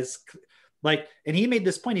plan, guys. Like, and he made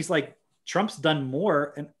this point. He's like, Trump's done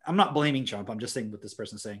more. And I'm not blaming Trump. I'm just saying what this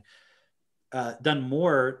person's saying. Done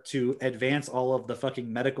more to advance all of the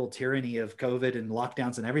fucking medical tyranny of COVID and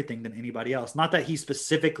lockdowns and everything than anybody else. Not that he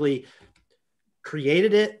specifically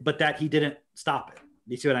created it, but that he didn't stop it.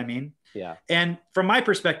 You see what I mean? Yeah. And from my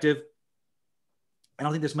perspective, I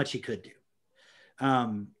don't think there's much he could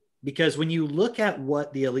do. Because when you look at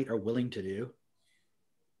what the elite are willing to do,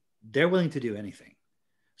 they're willing to do anything.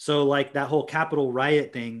 So like that whole Capitol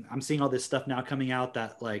riot thing, I'm seeing all this stuff now coming out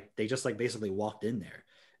that like they just like basically walked in there.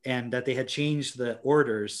 And that they had changed the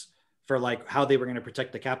orders for like how they were going to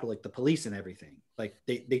protect the Capitol, like the police and everything. Like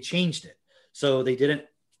they changed it. So they could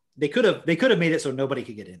have made it so nobody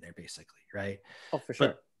could get in there basically. Right. Oh, for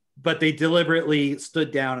sure. But they deliberately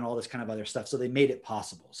stood down and all this kind of other stuff. So they made it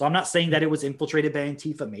possible. So I'm not saying that it was infiltrated by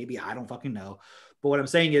Antifa. Maybe, I don't fucking know. But what I'm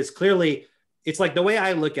saying is clearly it's like the way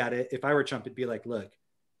I look at it. If I were Trump, it'd be like, look,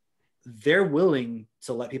 they're willing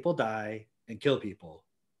to let people die and kill people.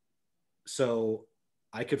 So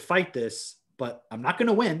I could fight this, but I'm not going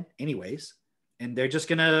to win anyways. And they're just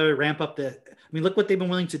going to ramp up look what they've been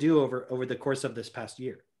willing to do over the course of this past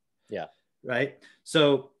year. Yeah. Right.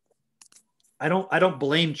 So I don't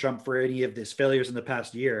blame Trump for any of his failures in the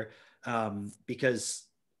past year, because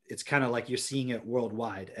it's kind of like you're seeing it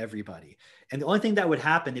worldwide, everybody. And the only thing that would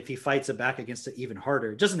happen if he fights it back against it even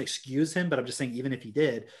harder, it doesn't excuse him, but I'm just saying, even if he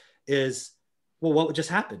did, is, well, what just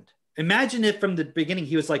happened? Imagine if from the beginning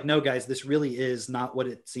he was like, no, guys, this really is not what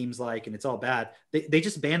it seems like, and it's all bad. They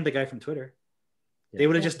just banned the guy from Twitter. Yeah. They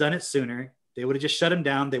would have just done it sooner. They would have just shut him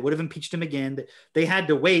down. They would have impeached him again. They had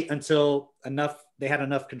to wait until they had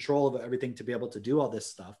enough control of everything to be able to do all this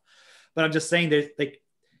stuff. But I'm just saying that like,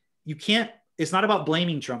 you can't, it's not about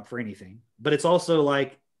blaming Trump for anything, but it's also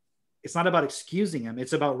like, it's not about excusing him.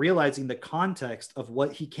 It's about realizing the context of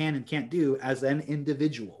what he can and can't do as an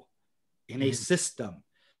individual in a system.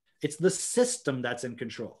 It's the system that's in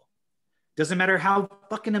control. Doesn't matter how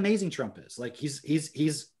fucking amazing Trump is. Like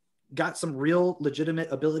he's got some real legitimate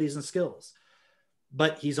abilities and skills,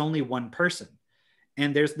 but he's only one person.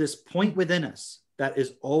 And there's this point within us that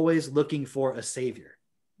is always looking for a savior,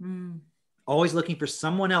 always looking for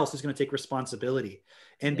someone else who's going to take responsibility.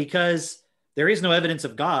 And because there is no evidence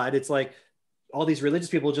of God, it's like all these religious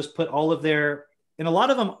people just put all of their, and a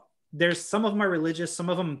lot of them, some of them are religious. Some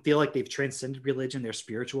of them feel like they've transcended religion. They're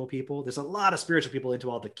spiritual people. There's a lot of spiritual people into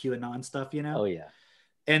all the QAnon stuff, you know? Oh yeah.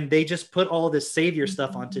 And they just put all this savior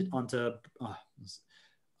stuff onto Trump. I was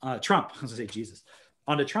gonna say Jesus,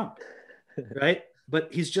 onto Trump, right?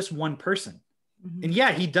 But he's just one person. And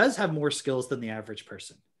yeah, he does have more skills than the average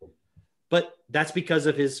person, but that's because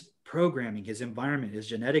of his programming, his environment, his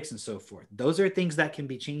genetics, and so forth. Those are things that can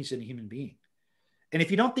be changed in a human being. And if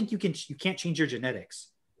you don't think you can't change your genetics,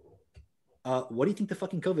 what do you think the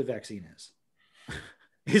fucking COVID vaccine is?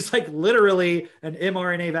 It's like literally an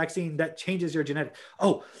mRNA vaccine that changes your genetics.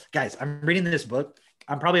 Oh, guys, I'm reading this book.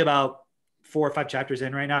 I'm probably about 4 or 5 chapters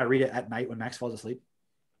in right now. I read it at night when Max falls asleep.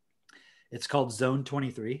 It's called Zone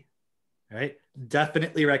 23. Right?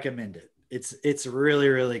 Definitely recommend it. It's really,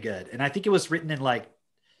 really good. And I think it was written in like,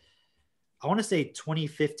 I want to say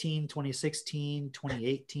 2015, 2016,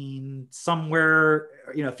 2018, somewhere,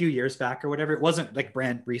 a few years back or whatever. It wasn't like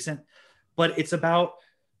brand recent, but it's about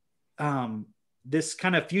this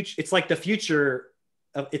kind of future. It's like the future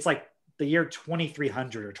of, it's like the year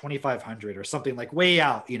 2300 or 2500 or something, like way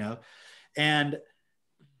out, and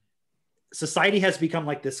society has become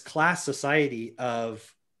like this class society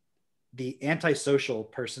of the antisocial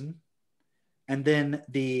person, and then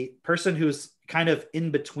the person who's kind of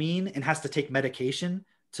in between and has to take medication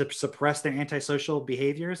to suppress their antisocial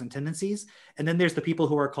behaviors and tendencies. And then there's the people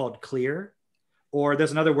who are called clear, or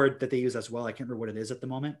there's another word that they use as well. I can't remember what it is at the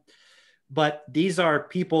moment, but these are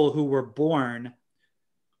people who were born.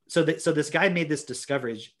 So this guy made this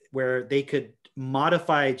discovery where they could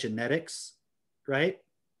modify genetics, right?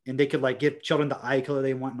 And they could like give children the eye color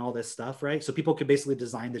they want and all this stuff, right? So people could basically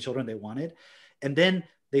design the children they wanted. And then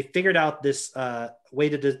they figured out this way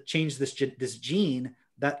to change this gene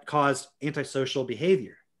that caused antisocial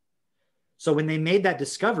behavior. So when they made that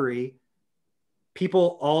discovery,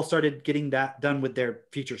 people all started getting that done with their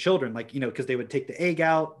future children, like, because they would take the egg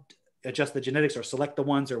out, adjust the genetics or select the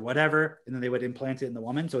ones or whatever, and then they would implant it in the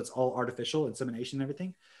woman. So it's all artificial insemination and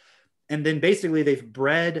everything. And then basically they've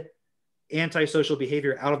bred antisocial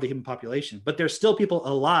behavior out of the human population, but there's still people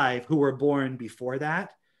alive who were born before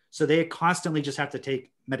that. So they constantly just have to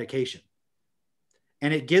take medication,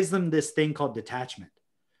 and it gives them this thing called detachment.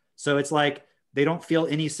 So it's like, they don't feel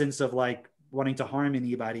any sense of like wanting to harm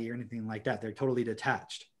anybody or anything like that. They're totally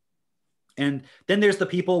detached. And then there's the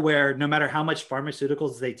people where no matter how much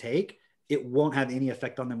pharmaceuticals they take, it won't have any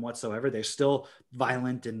effect on them whatsoever. They're still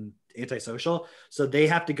violent and antisocial. So they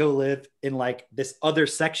have to go live in like this other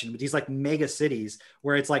section with these like mega cities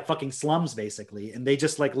where it's like fucking slums basically. And they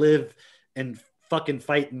just like live and fucking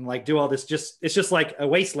fight and like do all this. It's just like a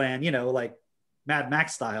wasteland, like Mad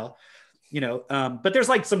Max style, but there's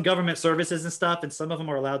like some government services and stuff. And some of them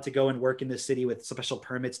are allowed to go and work in this city with special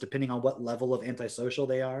permits, depending on what level of antisocial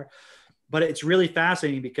they are. But it's really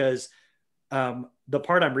fascinating because the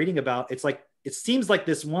part I'm reading about, it's like, it seems like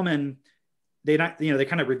this woman, they're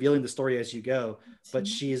kind of revealing the story as you go, but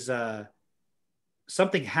she's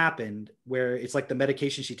something happened where it's like the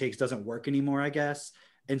medication she takes doesn't work anymore, I guess.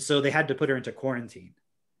 And so they had to put her into quarantine.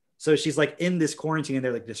 So she's like in this quarantine and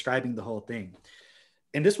they're like describing the whole thing.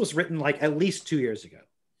 And this was written like at least 2 years ago,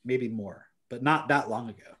 maybe more, but not that long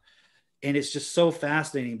ago. And it's just so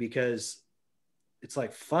fascinating because it's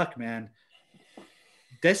like, fuck, man,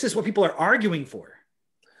 this is what people are arguing for.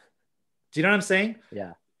 Do you know what I'm saying?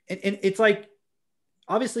 Yeah. And it's like,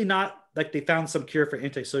 obviously not like they found some cure for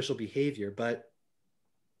antisocial behavior, but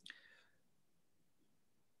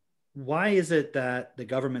why is it that the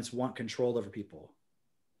governments want control over people?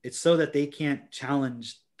 It's so that they can't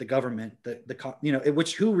challenge the government,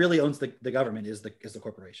 which who really owns the government is the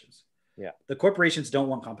corporations. Yeah. The corporations don't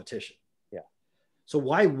want competition. Yeah. So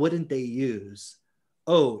why wouldn't they use,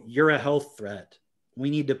 oh, you're a health threat, we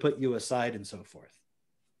need to put you aside and so forth.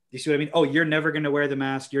 You see what I mean? Oh, you're never going to wear the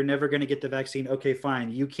mask. You're never going to get the vaccine. Okay, fine.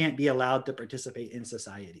 You can't be allowed to participate in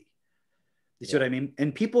society. You see what I mean?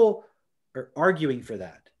 And people are arguing for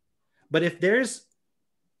that. But if there's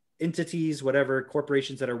entities, whatever,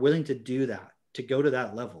 corporations that are willing to do that, to go to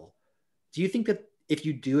that level, do you think that if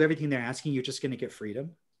you do everything they're asking, you're just going to get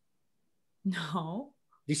freedom? No.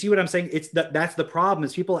 Do you see what I'm saying? It's that's the problem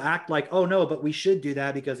is people act like, oh no, but we should do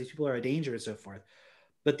that because these people are a danger and so forth.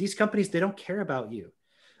 But these companies, they don't care about you.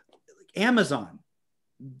 Amazon,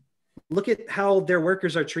 look at how their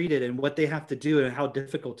workers are treated and what they have to do and how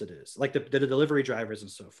difficult it is, like the delivery drivers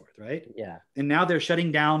and so forth, right? Yeah. And now they're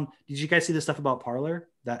shutting down. Did you guys see the stuff about Parler,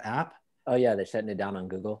 that app? Oh yeah, they're shutting it down on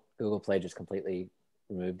Google. Google Play just completely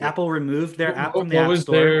removed it. Apple removed their app from the App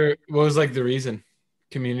Store. What was like the reason?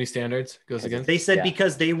 Community standards goes against? They said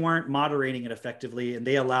because they weren't moderating it effectively, and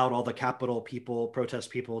they allowed all the Capitol people, protest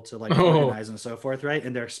people to like organize and so forth, right?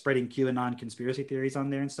 And they're spreading QAnon conspiracy theories on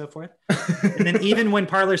there and so forth. And then even when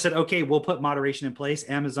Parler said, okay, we'll put moderation in place,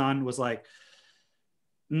 Amazon was like,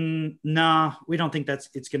 nah, we don't think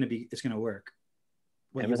it's going to work.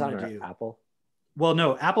 Amazon or Apple? Well,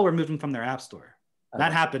 no, Apple removed them from their App Store.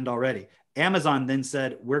 That happened already. Amazon then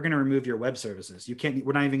said, we're going to remove your web services.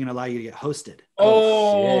 We're not even going to allow you to get hosted.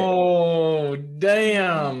 Oh,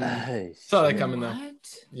 damn. Saw that coming though.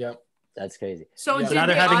 Yep. That's crazy. So now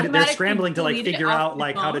they're scrambling to like figure out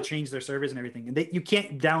like how to change their servers and everything. And you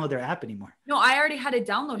can't download their app anymore. No, I already had it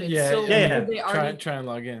downloaded. Try and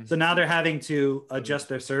log in. So now they're having to adjust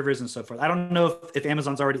their servers and so forth. I don't know if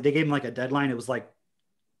Amazon's they gave them like a deadline. It was like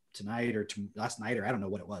tonight or last night, or I don't know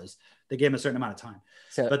what it was. They gave them a certain amount of time.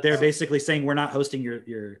 But they're basically saying we're not hosting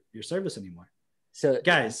your service anymore. So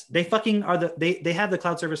guys, they fucking are they have the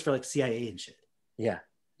cloud service for like CIA and shit. Yeah.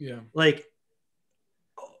 Yeah. Like,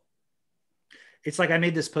 it's like I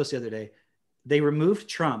made this post the other day. They removed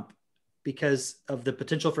Trump because of the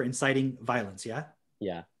potential for inciting violence. Yeah.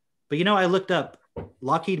 Yeah. But I looked up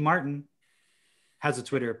Lockheed Martin has a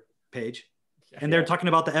Twitter page and they're talking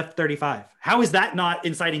about the F-35. How is that not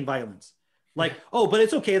inciting violence? Like, oh, but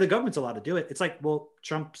it's okay. The government's allowed to do it. It's like, well,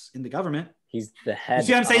 Trump's in the government. He's the head. You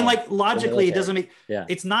see what I'm saying? Like logically, it doesn't make,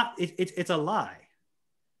 it's not, it's a lie.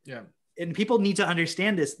 Yeah. And people need to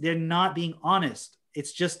understand this. They're not being honest.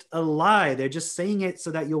 It's just a lie. They're just saying it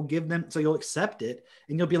so that you'll accept it.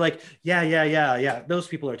 And you'll be like, yeah. Those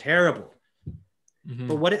people are terrible. Mm-hmm.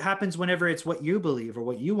 But what happens whenever it's what you believe or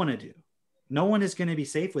what you want to do? No one is going to be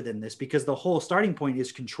safe within this because the whole starting point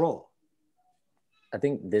is control. I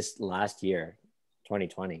think this last year,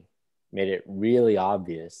 2020, made it really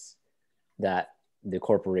obvious that the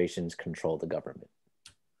corporations control the government.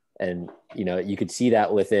 And, you could see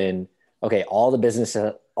that within, okay, all the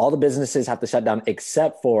businesses have to shut down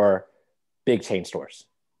except for big chain stores.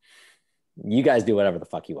 You guys do whatever the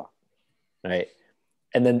fuck you want, right?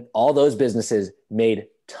 And then all those businesses made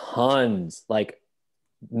tons, like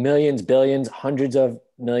millions, billions, hundreds of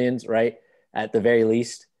millions, right? At the very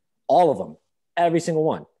least, all of them, every single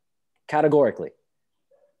one, categorically.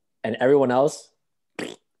 And everyone else,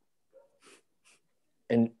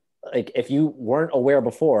 and like if you weren't aware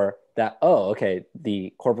before that, oh, okay,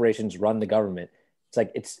 the corporations run the government, it's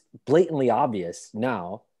like it's blatantly obvious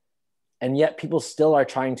now, and yet people still are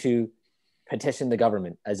trying to petition the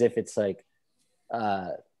government as if it's like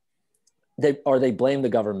they blame the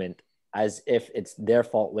government as if it's their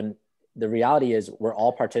fault, when the reality is we're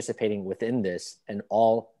all participating within this and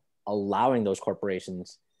all allowing those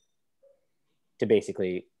corporations to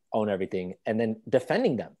basically own everything and then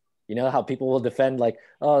defending them. You know how people will defend like,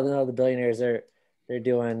 oh no, the billionaires they're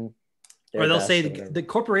doing, or they'll say the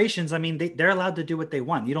corporations, I mean, they're allowed to do what they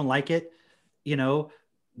want. You don't like it, you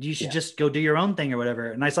should just go do your own thing or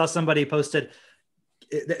whatever. And I saw somebody posted,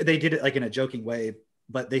 they did it like in a joking way,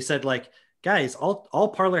 but they said like, guys,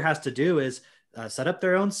 all Parler has to do is set up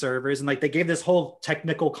their own servers. And like, they gave this whole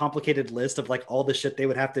technical, complicated list of like all the shit they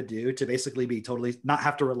would have to do to basically be totally not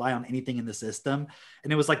have to rely on anything in the system.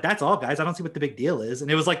 And it was like, that's all, guys. I don't see what the big deal is. And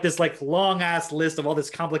it was like this like long ass list of all this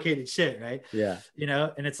complicated shit. Right. Yeah.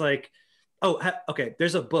 And it's like, oh, okay.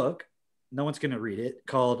 There's a book. No one's going to read it,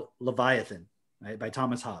 called Leviathan, right? By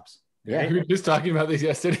Thomas Hobbes. Right? Yeah. We were just talking about this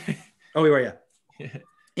yesterday. Oh, we were. Yeah.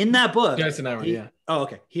 In that book. Yes, an hour. Yeah. Oh,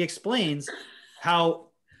 okay. He explains how,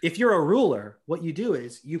 if you're a ruler, what you do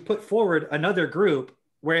is you put forward another group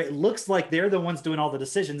where it looks like they're the ones doing all the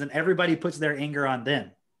decisions and everybody puts their anger on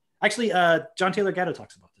them. Actually, John Taylor Gatto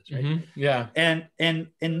talks about this, right? Mm-hmm. Yeah. And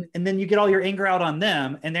then you get all your anger out on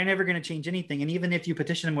them and they're never going to change anything. And even if you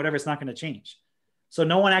petition them, whatever, it's not going to change. So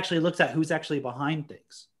no one actually looks at who's actually behind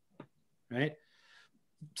things, right?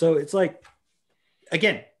 So it's like,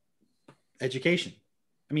 again, education.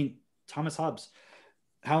 I mean, Thomas Hobbes,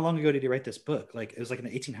 how long ago did he write this book? Like, it was like in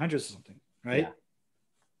the 1800s or something, right? Yeah.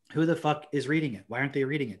 Who the fuck is reading it? Why aren't they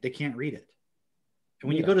reading it? They can't read it. And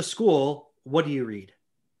when you go to school, what do you read?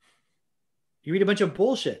 You read a bunch of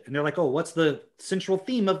bullshit. And they're like, oh, what's the central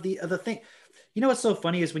theme of the thing? You know what's so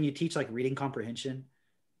funny is when you teach like reading comprehension,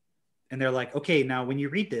 and they're like, okay, now when you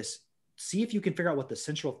read this, see if you can figure out what the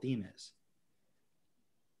central theme is.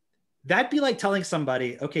 That'd be like telling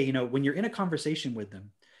somebody, okay, when you're in a conversation with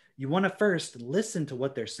them, you want to first listen to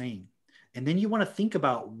what they're saying. And then you want to think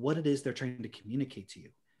about what it is they're trying to communicate to you.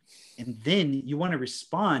 And then you want to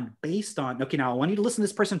respond based on, okay, now I want you to listen to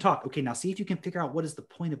this person talk. Okay, now see if you can figure out what is the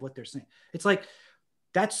point of what they're saying. It's like,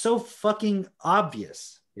 that's so fucking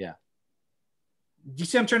obvious. Yeah. Do you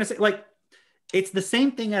see what I'm trying to say? Like, it's the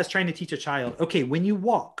same thing as trying to teach a child. Okay, when you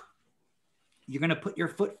walk, you're going to put your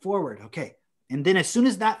foot forward. Okay. And then as soon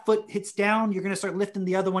as that foot hits down, you're going to start lifting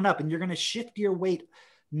the other one up and you're going to shift your weight.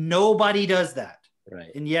 Nobody does that. Right.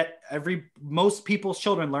 And yet most people's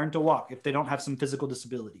children learn to walk if they don't have some physical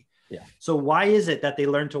disability. Yeah. So why is it that they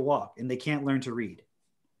learn to walk and they can't learn to read?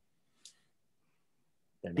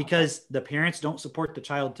 because the parents don't support the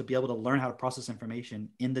child to be able to learn how to process information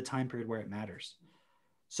in the time period where it matters.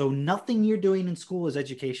 So nothing you're doing in school is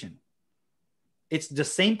education. It's the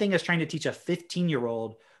same thing as trying to teach a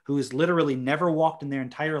 15-year-old who has literally never walked in their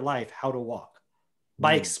entire life how to walk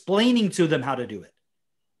by explaining to them how to do it.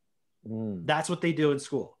 That's what they do in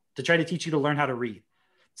school, to try to teach you to learn how to read.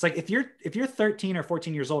 It's like if you're 13 or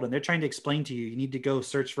 14 years old and they're trying to explain to you, you need to go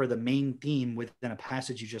search for the main theme within a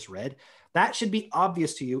passage you just read. That should be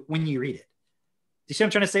obvious to you when you read it. You see what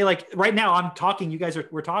I'm trying to say? Like right now I'm talking,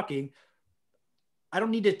 we're talking. I don't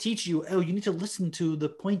need to teach you, oh, you need to listen to the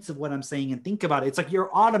points of what I'm saying and think about it. It's like you're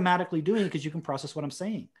automatically doing it because you can process what I'm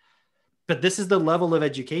saying. But this is the level of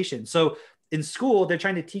education. So in school, they're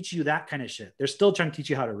trying to teach you that kind of shit. They're still trying to teach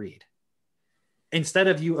you how to read instead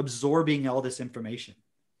of you absorbing all this information.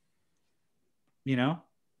 You know,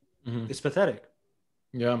 It's pathetic.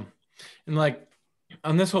 Yeah. And like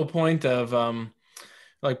on this whole point of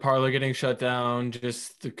like Parler getting shut down,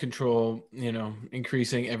 just the control,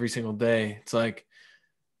 increasing every single day. It's like,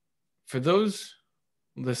 for those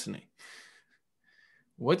listening,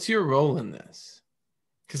 what's your role in this?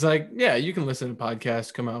 Because like, yeah, you can listen to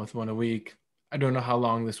podcasts, come out with one a week. I don't know how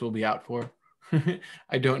long this will be out for.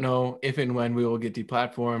 I don't know if and when we will get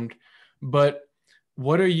deplatformed, but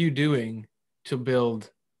what are you doing to build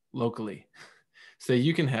locally? So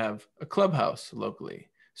you can have a clubhouse locally.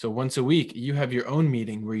 So once a week, you have your own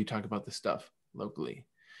meeting where you talk about the stuff locally.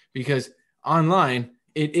 Because online,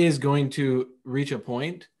 it is going to reach a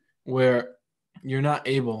point where you're not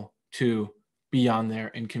able to be on there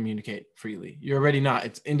and communicate freely. You're already not.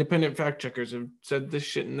 It's independent fact checkers have said this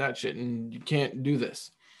shit and that shit, and you can't do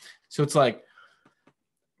this. So it's like,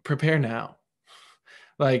 prepare now.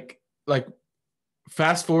 Like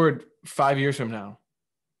fast forward 5 years from now,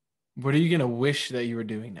 what are you going to wish that you were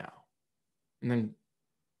doing now? And then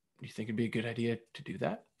do you think it'd be a good idea to do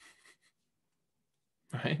that?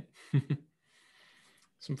 Right?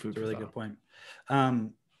 Some food. That's a really good point.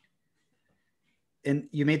 And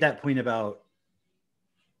you made that point about,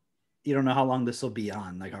 you don't know how long this will be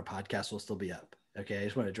on, like our podcast will still be up. Okay. I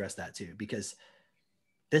just want to address that too, because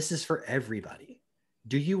this is for everybody.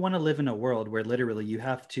 Do you want to live in a world where literally you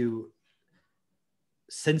have to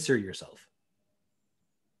censor yourself?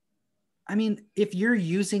 I mean, if you're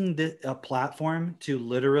using a platform to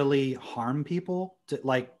literally harm people,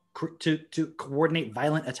 to coordinate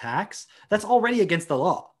violent attacks, that's already against the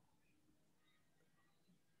law.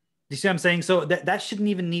 You see what I'm saying? So that shouldn't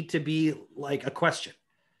even need to be like a question.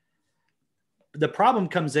 The problem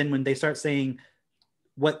comes in when they start saying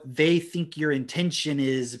what they think your intention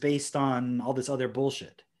is based on all this other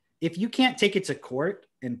bullshit. If you can't take it to court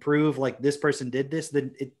and prove like this person did this,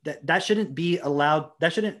 then that shouldn't be allowed.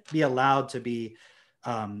 That shouldn't be allowed to be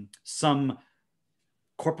some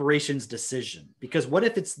corporation's decision. Because what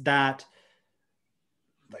if it's that?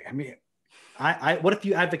 Like, I mean, what if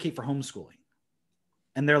you advocate for homeschooling?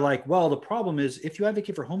 And they're like, well, the problem is if you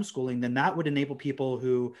advocate for homeschooling, then that would enable people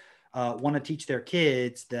who want to teach their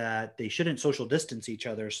kids that they shouldn't social distance each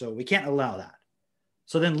other. So we can't allow that.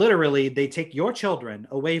 So then literally they take your children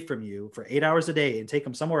away from you for 8 hours a day and take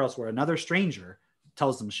them somewhere else where another stranger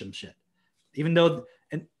tells them some shit. Even though,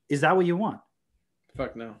 and is that what you want?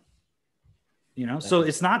 Fuck no. So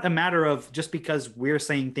it's not a matter of just because we're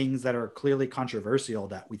saying things that are clearly controversial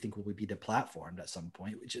that we think will be deplatformed at some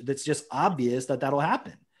point, which that's just obvious that that'll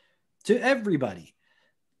happen to everybody.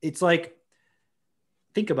 It's like,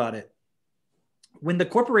 think about it. When the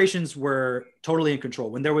corporations were totally in control,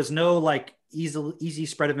 when there was no like easy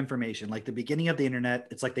spread of information, like the beginning of the internet,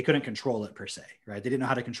 it's like they couldn't control it per se, right? They didn't know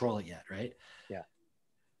how to control it yet, right? Yeah.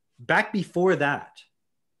 Back before that,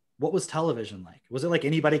 what was television like? Was it like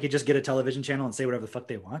anybody could just get a television channel and say whatever the fuck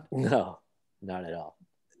they want? No, not at all.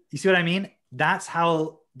 You see what I mean? That's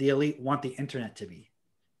how the elite want the internet to be.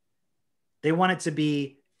 They want it to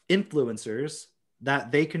be influencers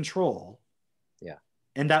that they control. Yeah.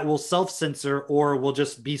 And that will self-censor or will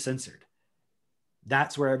just be censored.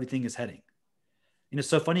 That's where everything is heading. And it's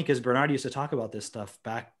so funny because Bernard used to talk about this stuff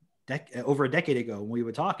back over a decade ago when we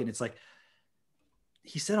would talk. And it's like,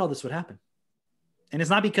 he said all this would happen. And it's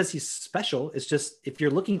not because he's special. It's just, if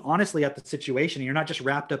you're looking honestly at the situation, and you're not just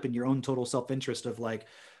wrapped up in your own total self-interest of like,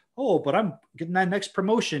 oh, but I'm getting that next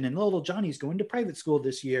promotion and little Johnny's going to private school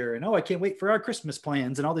this year. And oh, I can't wait for our Christmas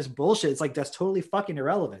plans and all this bullshit. It's like, that's totally fucking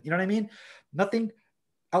irrelevant. You know what I mean? Nothing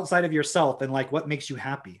outside of yourself and like what makes you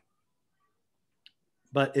happy.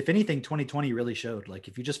 But if anything, 2020 really showed, like,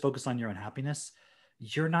 if you just focus on your own happiness,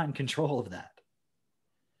 you're not in control of that.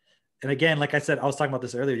 And again, like I said, I was talking about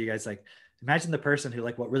this earlier, you guys, like, imagine the person who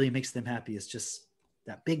like what really makes them happy is just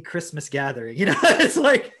that big Christmas gathering. It's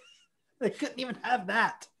like, They couldn't even have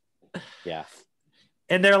that. Yeah.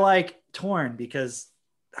 And they're like torn because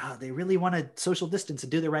they really want to social distance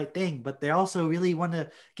and do the right thing, but they also really want to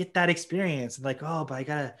get that experience. And like, oh, but I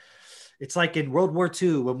gotta. It's like in World War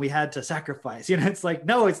II when we had to sacrifice. It's like,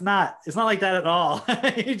 no, it's not. It's not like that at all.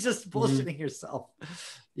 You're just bullshitting yourself.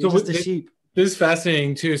 You're just a sheep. This is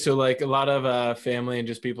fascinating too. So like a lot of family and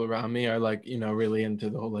just people around me are like, really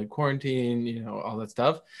into the whole like quarantine, all that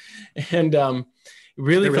stuff. And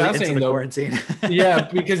really fascinating though. Quarantine. Yeah,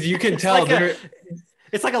 because you can tell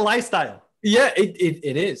it's like a lifestyle. Yeah,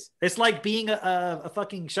 it is. It's like being a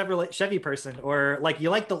fucking Chevy person, or like you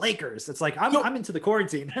like the Lakers. It's like I'm into the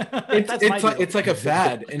quarantine. It's like a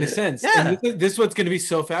fad in a sense. Yeah. And this is what's going to be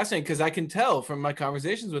so fascinating because I can tell from my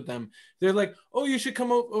conversations with them. They're like, "Oh, you should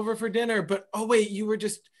come over for dinner," but oh wait, you were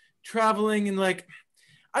just traveling and like,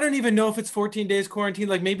 I don't even know if it's 14 days quarantine,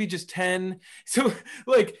 like maybe just 10. So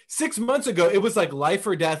like 6 months ago, it was like life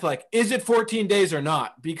or death. Like, is it 14 days or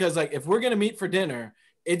not? Because like if we're going to meet for dinner,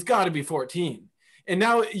 it's got to be 14. And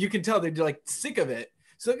now you can tell they're like sick of it.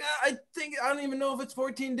 So like, I don't even know if it's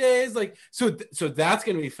 14 days. Like, so that's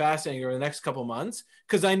going to be fascinating over the next couple months.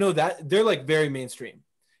 Cause I know that they're like very mainstream.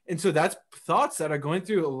 And so that's thoughts that are going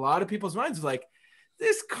through a lot of people's minds. Like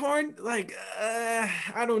this like,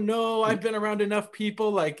 I don't know. I've been around enough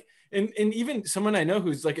people like, and even someone I know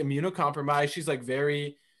who's like immunocompromised. She's like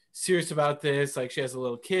very serious about this. Like she has a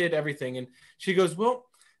little kid, everything. And she goes, well,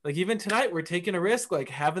 like even tonight we're taking a risk, like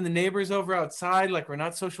having the neighbors over outside, like we're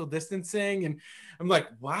not social distancing. And I'm like,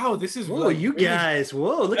 wow, this is whoa, like, you really, guys,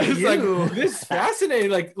 whoa, look at you. Like, this is fascinating.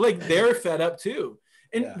 Like they're fed up too.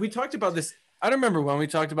 And we talked about this. I don't remember when we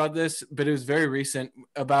talked about this, but it was very recent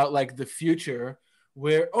about like the future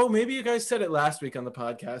where, oh, maybe you guys said it last week on the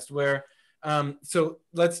podcast where, so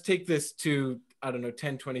let's take this to, I don't know,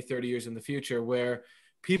 10, 20, 30 years in the future where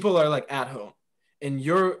people are like at home. And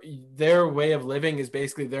their way of living is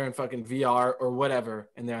basically they're in fucking VR or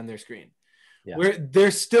whatever, and they're on their screen. Yeah. Where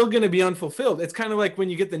they're still going to be unfulfilled. It's kind of like when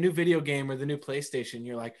you get the new video game or the new PlayStation,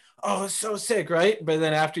 you're like, oh, it's so sick, right? But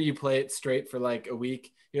then after you play it straight for like a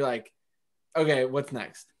week, you're like, okay, what's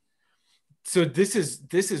next? So this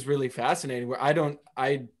is really fascinating. Where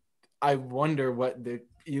I wonder what the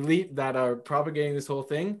elite that are propagating this whole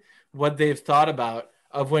thing, what they've thought about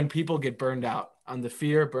of when people get burned out. On the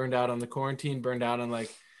fear, burned out on the quarantine, burned out on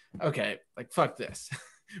like, okay, like fuck this.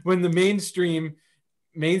 When the mainstream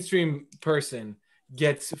person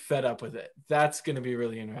gets fed up with it, that's going to be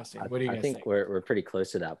really interesting. What do you guys think? I think we're pretty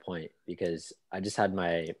close to that point because I just had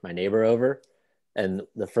my neighbor over, and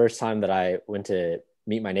the first time that I went to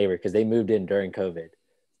meet my neighbor, because they moved in during COVID,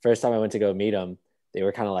 first time I went to go meet them, they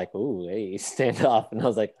were kind of like, ooh, hey, stand off. And I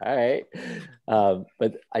was like, all right.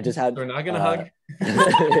 But I just had... We're not going to hug.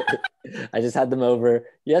 I just had them over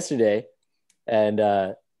yesterday. And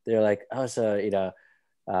they're like, oh, so,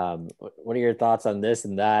 what are your thoughts on this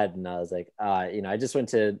and that? And I was like, I just went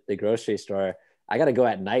to the grocery store. I got to go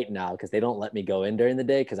at night now because they don't let me go in during the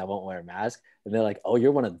day because I won't wear a mask. And they're like, oh,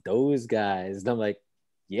 you're one of those guys. And I'm like,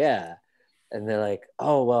 yeah. And they're like,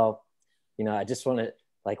 oh, well, I just want to...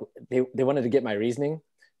 Like they wanted to get my reasoning.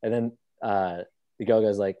 And then the girl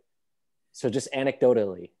goes like, so just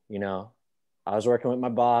anecdotally, I was working with my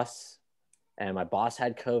boss and my boss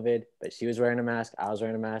had COVID, but she was wearing a mask. I was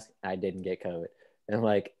wearing a mask. I didn't get COVID. And I'm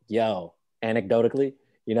like, yo, anecdotally,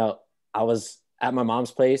 I was at my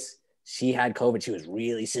mom's place. She had COVID. She was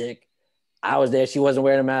really sick. I was there. She wasn't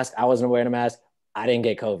wearing a mask. I wasn't wearing a mask. I didn't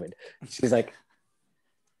get COVID. She's like,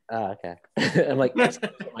 oh, okay. I'm like, my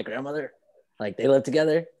grandmother. Like they lived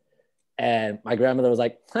together, and my grandmother was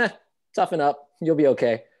like, toughen up, you'll be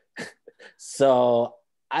okay. So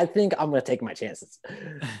I think I'm going to take my chances.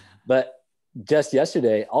 But just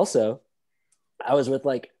yesterday also, I was with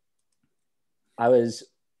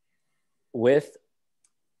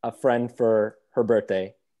a friend for her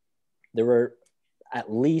birthday. There were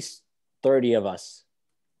at least 30 of us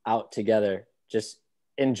out together, just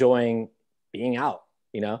enjoying being out,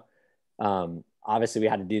 Obviously, we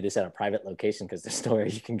had to do this at a private location because there's nowhere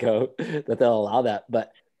you can go that they'll allow that.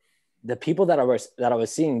 But the people that I was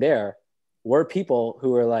seeing there were people who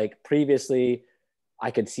were like previously, I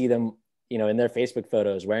could see them, in their Facebook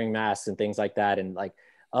photos wearing masks and things like that. And like,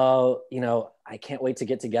 oh, I can't wait to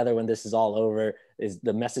get together when this is all over, is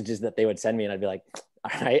the messages that they would send me. And I'd be like,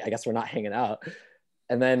 all right, I guess we're not hanging out.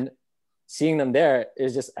 And then seeing them there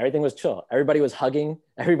is just, everything was chill. Everybody was hugging.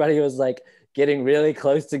 Everybody was like, getting really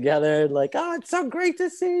close together, like, oh, it's so great to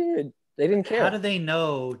see you. They didn't care. How do they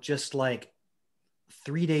know just like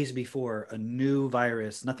 3 days before a new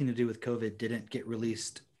virus, nothing to do with COVID, didn't get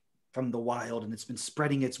released from the wild and it's been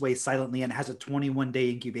spreading its way silently and has a 21-day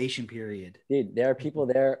incubation period. Dude, there are people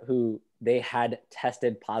there who they had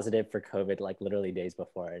tested positive for COVID like literally days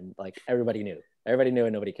before, and like everybody knew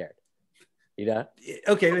and nobody cared. You know?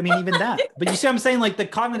 Okay, I mean even that, but you see what I'm saying? Like the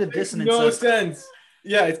cognitive dissonance. No sense.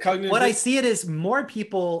 Yeah, it's cognitive. What I see it is more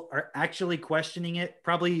people are actually questioning it,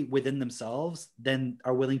 probably within themselves, than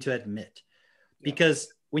are willing to admit,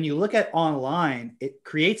 because when you look at online, it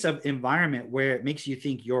creates an environment where it makes you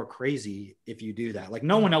think you're crazy if you do that. Like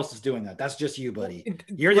no one else is doing that. That's just you, buddy.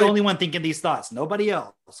 You're the only one thinking these thoughts. Nobody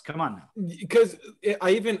else. Come on now. Because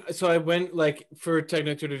I went like for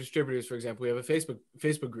Techno Tutor distributors, for example, we have a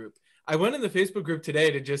Facebook group. I went in the Facebook group today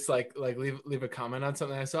to just like leave a comment on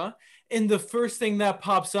something I saw. And the first thing that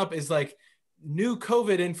pops up is like new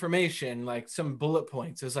COVID information, like some bullet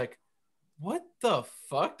points. It's like, what the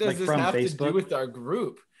fuck does this have Facebook? To do with our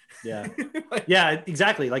group? Yeah. Yeah,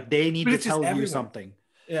 exactly. Like they need to tell you something.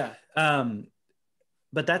 Yeah.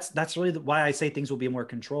 But that's really why I say things will be more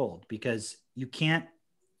controlled, because you can't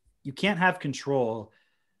have control.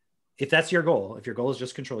 If that's your goal, if your goal is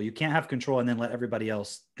just control, you can't have control and then let everybody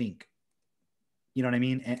else think, you know what I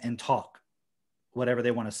mean? And talk whatever they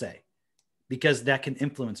want to say, because that can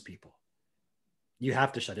influence people. You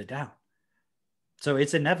have to shut it down. So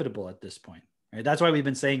it's inevitable at this point, right? That's why we've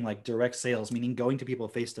been saying like direct sales, meaning going to people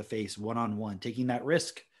face to face, one-on-one, taking that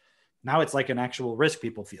risk. Now it's like an actual risk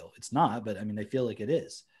people feel. It's not, but I mean, they feel like it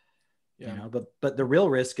is, you know, but the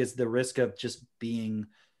real risk is the risk of just being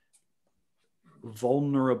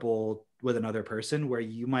vulnerable with another person, where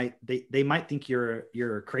they might think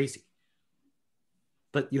you're crazy,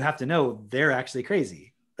 but you have to know they're actually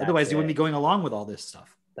crazy. Otherwise you wouldn't be going along with all this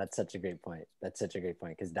stuff. That's such a great point.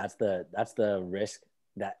 Because that's the risk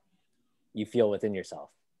that you feel within yourself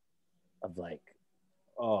of like,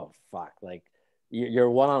 oh fuck, like you're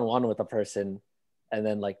one-on-one with a person, and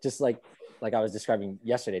then like just like I was describing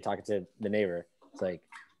yesterday talking to the neighbor, it's like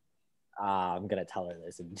I'm gonna tell her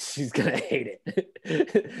this and she's gonna hate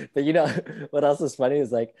it. But you know what else is funny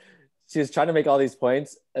is like she was trying to make all these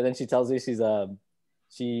points, and then she tells me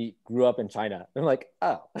she grew up in China. I'm like,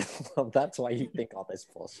 oh, well, that's why you think all this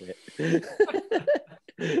bullshit.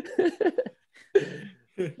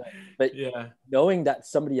 but yeah, knowing that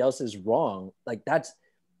somebody else is wrong, like that's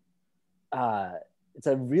it's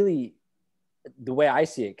a really, the way I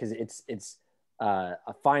see it, because it's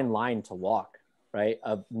a fine line to walk, right?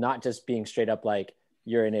 Of not just being straight up like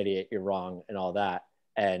you're an idiot, you're wrong, and all that,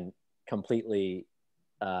 and completely,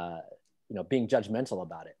 being judgmental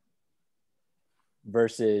about it,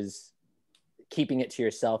 versus keeping it to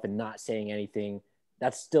yourself and not saying anything.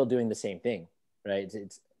 That's still doing the same thing, right?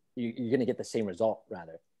 You're going to get the same result.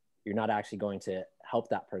 Rather, you're not actually going to help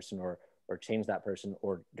that person or change that person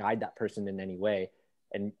or guide that person in any way,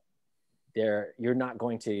 and you're not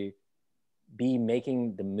going to be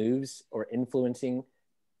making the moves or influencing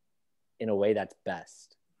in a way that's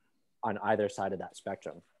best on either side of that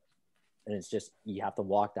spectrum. And it's just, you have to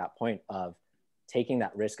walk that point of taking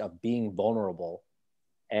that risk of being vulnerable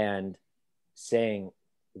and saying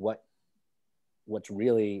what's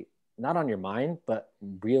really not on your mind, but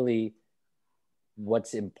really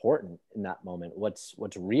what's important in that moment, what's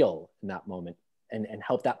real in that moment, and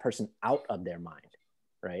help that person out of their mind,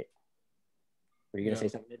 right? Were you going to say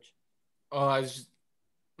something, Mitch? Oh, a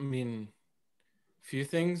few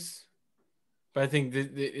things, but I think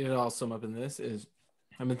it all sum up in this is,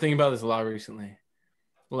 I've been thinking about this a lot recently.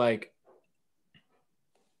 Like,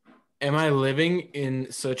 am I living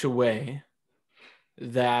in such a way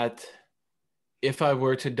that if I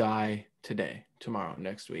were to die today, tomorrow,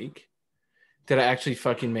 next week, did I actually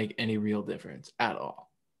fucking make any real difference at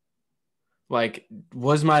all? Like,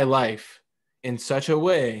 was my life in such a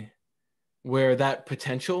way where that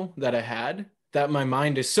potential that I had, that my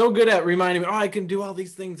mind is so good at reminding me, oh, I can do all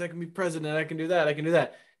these things, I can be president, I can do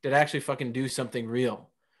that, did I actually fucking do something real?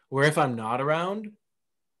 Where if I'm not around,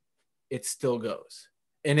 it still goes.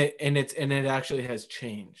 And it actually has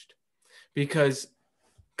changed. Because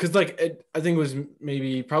like, I think it was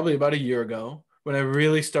probably about a year ago when I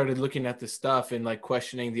really started looking at this stuff and like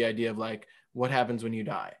questioning the idea of like, what happens when you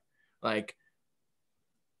die? Like,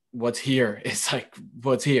 what's here? It's like,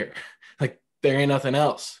 what's here? Like, there ain't nothing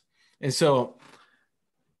else. And so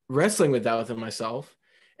wrestling with that within myself,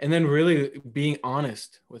 and then really being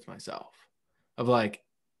honest with myself of like,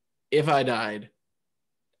 if I died,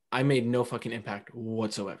 I made no fucking impact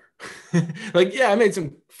whatsoever. Like, yeah, I made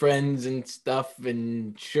some friends and stuff,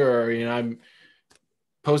 and sure, I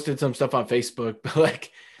posted some stuff on Facebook, but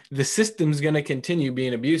like, the system's going to continue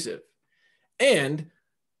being abusive. And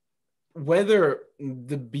whether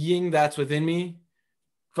the being that's within me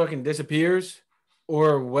fucking disappears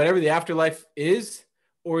or whatever the afterlife is,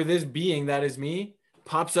 or this being that is me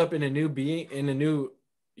pops up in a new being, in a new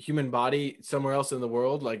human body somewhere else in the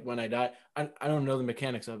world. Like when I die, I don't know the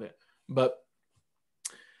mechanics of it, but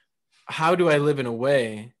how do I live in a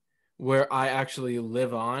way where I actually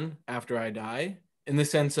live on after I die, in the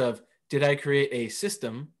sense of, did I create a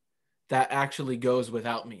system that actually goes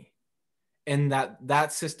without me? And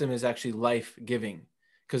that system is actually life-giving,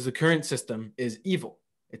 because the current system is evil.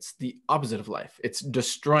 It's the opposite of life. It's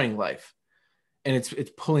destroying life, and it's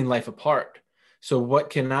pulling life apart. So what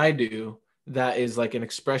can I do that is like an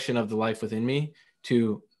expression of the life within me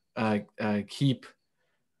to keep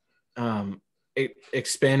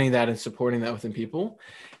expanding that and supporting that within people?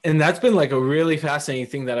 And that's been like a really fascinating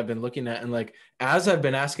thing that I've been looking at. And like, as I've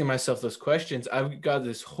been asking myself those questions, I've got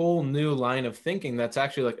this whole new line of thinking that's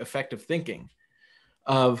actually like effective thinking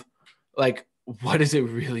of like, what does it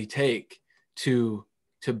really take to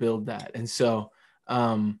build that? And so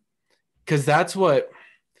because that's what,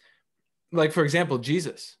 like, for example,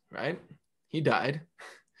 Jesus, right? He died.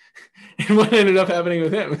 And what ended up happening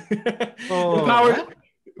with him? Oh, the power.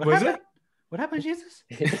 what Was happened? it? What happened to Jesus?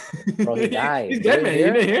 Bro, he died. He's dead, man.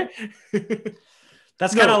 You didn't hear?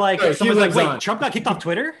 That's No, kind of like no, if someone's he like, lives wait, on. Trump got kicked off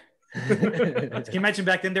Twitter? Can you imagine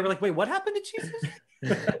back then they were like, wait, what happened to Jesus?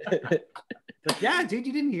 Like, yeah, dude,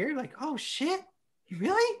 you didn't hear? Like, oh shit, you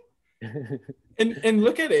really? And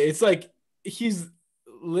look at it. It's like he's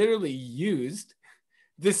literally used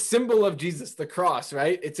this symbol of Jesus, the cross,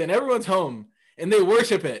 right? It's in everyone's home and they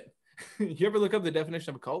worship it. You ever look up the definition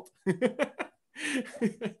of a cult?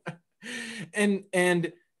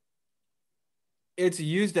 and it's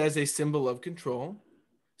used as a symbol of control.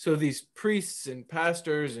 So these priests and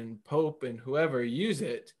pastors and pope and whoever use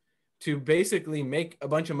it to basically make a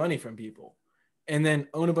bunch of money from people and then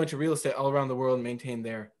own a bunch of real estate all around the world and maintain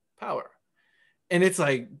their power. And it's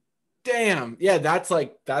like, damn, yeah, that's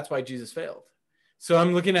why Jesus failed. So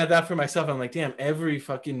I'm looking at that for myself. I'm like, damn, every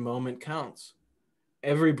fucking moment counts.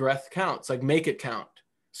 Every breath counts. Like, make it count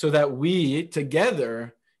so that we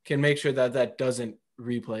together can make sure that that doesn't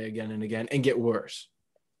replay again and again and get worse.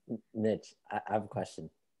 Mitch, I have a question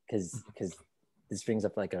because this brings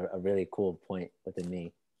up like a really cool point within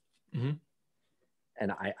me. Mm-hmm.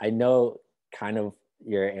 And I know kind of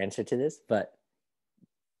your answer to this, but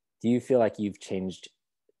do you feel like you've changed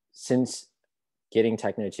since getting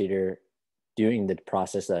TechnoTutor, doing the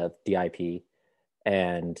process of DIP,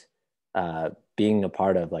 and being a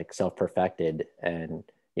part of like Self-Perfected and,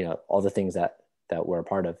 you know, all the things that we're a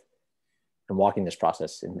part of and walking this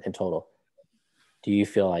process in total? Do you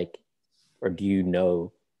feel like, or do you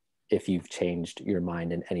know if you've changed your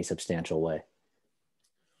mind in any substantial way?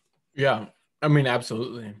 Yeah, I mean,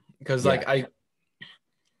 absolutely. Because like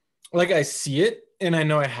I see it and I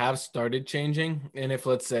know I have started changing. And if,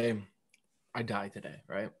 let's say, I die today,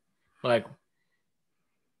 right? Like,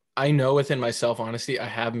 I know within myself, honestly, I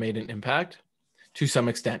have made an impact to some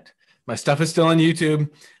extent. My stuff is still on YouTube.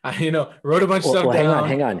 I, wrote a bunch of stuff down.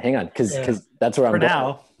 Hang on. Because that's where I'm For going.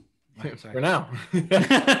 now. For now.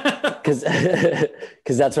 Because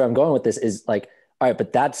that's where I'm going with this is like, all right,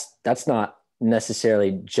 but that's not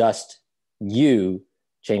necessarily just you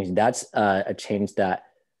changing. That's a change that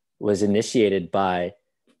was initiated by,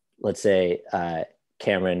 let's say,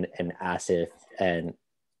 Cameron and Asif and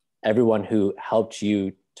everyone who helped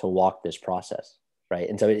you to walk this process, right?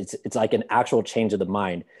 And so it's like an actual change of the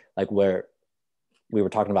mind, like where we were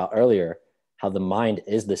talking about earlier, how the mind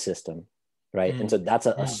is the system, right? And so that's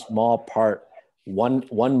a small part, one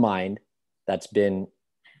mind that's been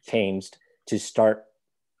changed to start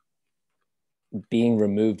being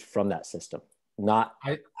removed from that system, not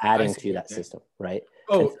adding to that system, right?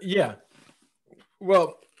 Oh, yeah.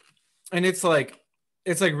 Well, and it's like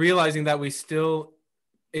realizing that we still,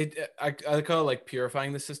 I call it like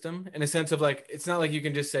purifying the system in a sense of like, it's not like you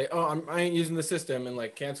can just say, oh, I ain't using the system and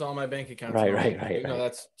like cancel all my bank accounts. Right. No,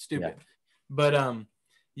 that's stupid. Yeah. But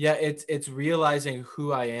yeah, it's realizing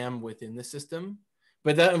who I am within the system.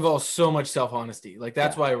 But that involves so much self-honesty. Like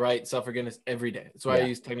that's why I write self-forgiveness every day. That's why I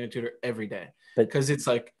use TechnoTutor every day. Because it's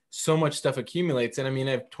like so much stuff accumulates. And I mean,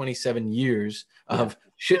 I have 27 years of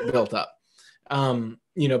shit built up.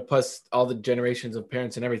 Plus all the generations of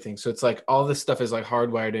parents and everything. So it's like all this stuff is like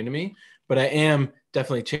hardwired into me, but I am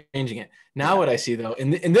definitely changing it. Now what I see though,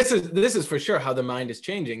 and this is for sure how the mind is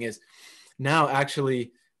changing, is now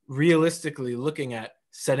actually realistically looking at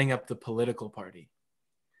setting up the political party.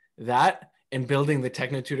 That and building the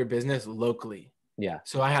TechnoTutor business locally. Yeah.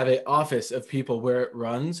 So I have an office of people where it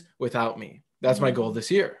runs without me. That's my goal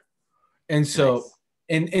this year. And so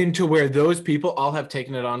and to where those people all have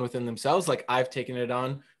taken it on within themselves. Like I've taken it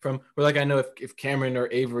on from, or like I know if Cameron or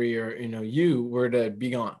Avery or you were to be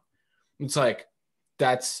gone, it's like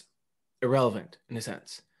that's irrelevant in a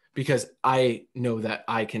sense, because I know that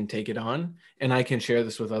I can take it on and I can share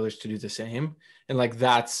this with others to do the same. And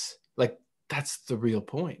that's the real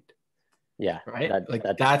point. Yeah. Right.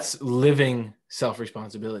 That's living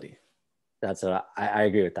self-responsibility. That's what I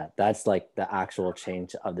agree with that. That's like the actual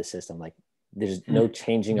change of the system. Like there's no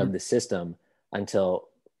changing of the system until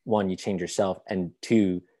one, you change yourself, and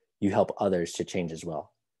two, you help others to change as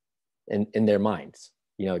well in their minds,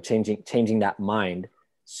 changing that mind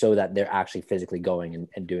so that they're actually physically going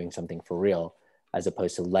and doing something for real, as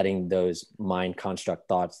opposed to letting those mind construct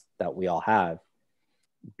thoughts that we all have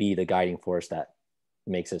be the guiding force that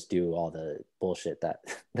makes us do all the bullshit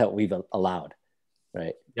that we've allowed.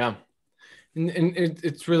 Right. Yeah. And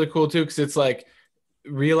it's really cool too, because it's like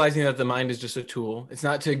realizing that the mind is just a tool. It's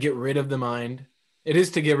not to get rid of the mind. It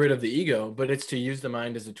is to get rid of the ego, but it's to use the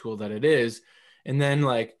mind as a tool that it is. And then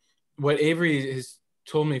like what Avery has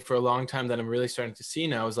told me for a long time that I'm really starting to see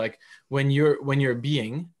now is like when your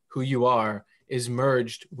being, who you are, is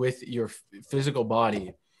merged with your physical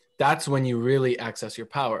body, that's when you really access your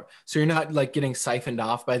power. So you're not like getting siphoned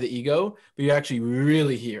off by the ego, but you're actually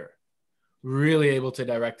really here, really able to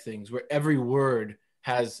direct things, where every word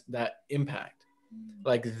has that impact.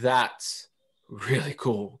 Like that's really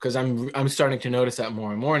cool, because I'm starting to notice that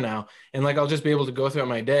more and more now. And like I'll just be able to go throughout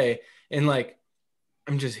my day and like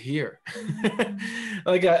I'm just here.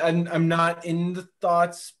 Like I'm not in the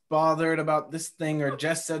thoughts bothered about this thing, or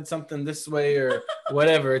Jess said something this way or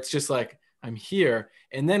whatever. It's just like I'm here.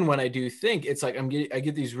 And then when I do think, it's like I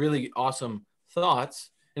get these really awesome thoughts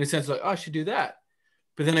in a sense, like, oh, I should do that.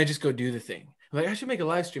 But then I just go do the thing. I'm like, I should make a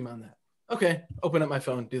live stream on that. Okay, open up my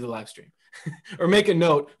phone, do the live stream. Or make a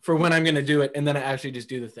note for when I'm going to do it, and then I actually just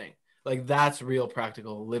do the thing. Like that's real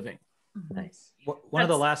practical living. Nice. One of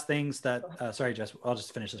the last things that, sorry, Jess, I'll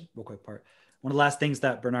just finish this real quick part. One of the last things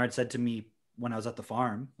that Bernard said to me when I was at the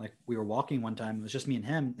farm, like we were walking one time, it was just me and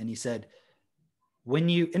him. And he said,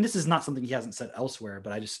 and this is not something he hasn't said elsewhere,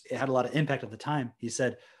 but it had a lot of impact at the time. He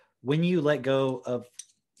said, when you let go of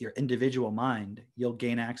your individual mind, you'll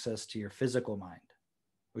gain access to your physical mind,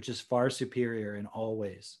 which is far superior in all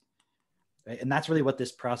ways. Right? And that's really what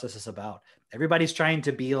this process is about. Everybody's trying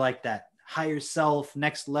to be like that higher self,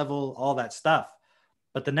 next level, all that stuff.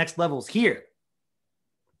 But the next level's here.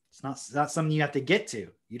 It's not something you have to get to.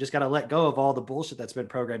 You just got to let go of all the bullshit that's been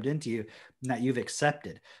programmed into you and that you've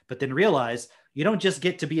accepted. But then realize you don't just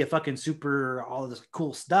get to be a fucking super, all this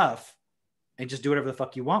cool stuff and just do whatever the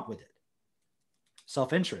fuck you want with it.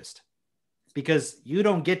 Self-interest. Because you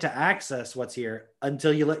don't get to access what's here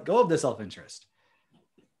until you let go of the self-interest.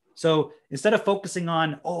 So instead of focusing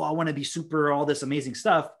on, oh, I want to be super, all this amazing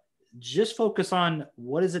stuff, just focus on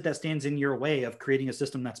what is it that stands in your way of creating a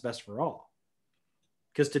system that's best for all.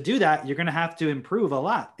 Because to do that, you're going to have to improve a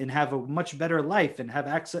lot and have a much better life and have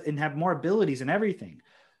access and have more abilities and everything.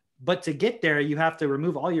 But to get there, you have to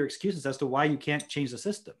remove all your excuses as to why you can't change the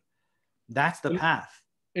system. That's the path.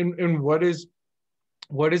 And what is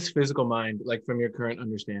physical mind like from your current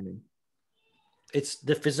understanding? It's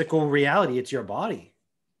the physical reality. It's your body,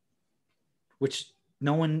 which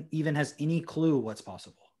no one even has any clue what's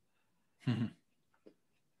possible.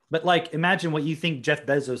 But like, imagine what you think Jeff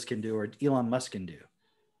Bezos can do or Elon Musk can do.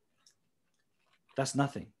 That's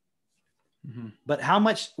nothing. But how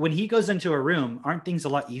much, when he goes into a room, aren't things a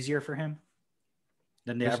lot easier for him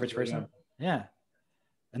than the average person? Yeah.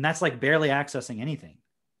 And that's like barely accessing anything.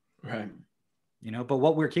 Right. But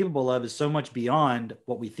what we're capable of is so much beyond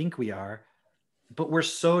what we think we are. But we're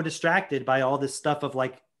so distracted by all this stuff of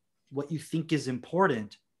like what you think is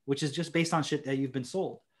important, which is just based on shit that you've been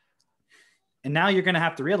sold. And now you're going to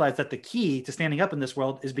have to realize that the key to standing up in this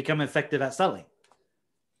world is become effective at selling.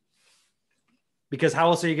 Because how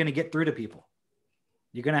else are you going to get through to people?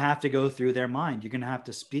 You're going to have to go through their mind. You're going to have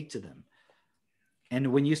to speak to them.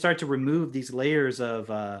 And when you start to remove these layers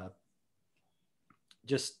of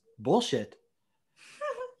just bullshit,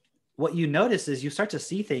 what you notice is you start to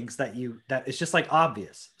see things that it's just like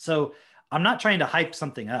obvious. So I'm not trying to hype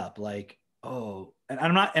something up like, oh, and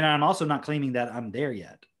I'm also not claiming that I'm there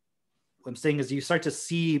yet. What I'm saying is you start to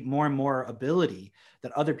see more and more ability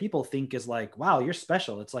that other people think is like, wow, you're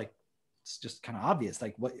special. It's like, it's just kind of obvious.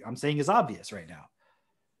 Like what I'm saying is obvious right now.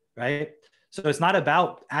 Right. So it's not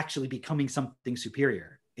about actually becoming something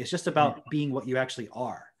superior. It's just about being what you actually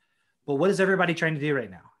are. But what is everybody trying to do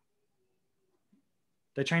right now?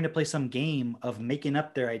 They're trying to play some game of making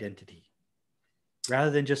up their identity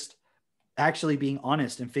rather than just actually being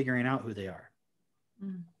honest and figuring out who they are.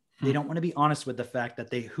 They don't want to be honest with the fact that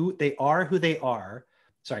they are who they are.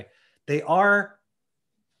 Sorry, they are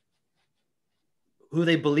who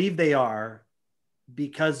they believe they are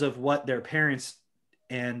because of what their parents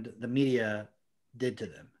and the media did to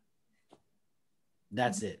them.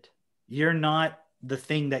 That's it. You're not the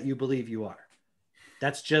thing that you believe you are.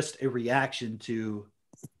 That's just a reaction to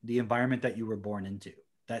the environment that you were born into.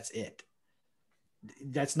 That's it.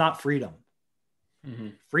 That's not freedom. Mm-hmm.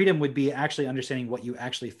 Freedom would be actually understanding what you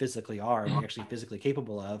actually physically are, what you're actually physically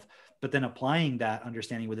capable of, but then applying that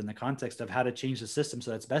understanding within the context of how to change the system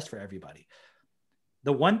so that's best for everybody.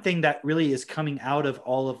 The one thing that really is coming out of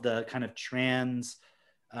all of the kind of trans,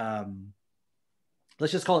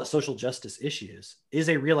 let's just call it social justice issues, is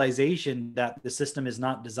a realization that the system is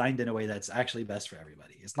not designed in a way that's actually best for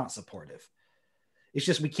everybody. It's not supportive. It's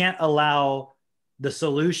just we can't allow the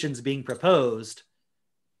solutions being proposed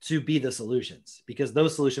to be the solutions, because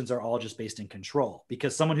those solutions are all just based in control,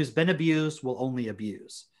 because someone who's been abused will only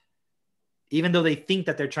abuse, even though they think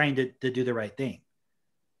that they're trying to do the right thing.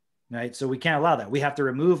 Right. So we can't allow that. We have to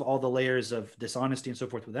remove all the layers of dishonesty and so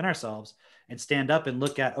forth within ourselves and stand up and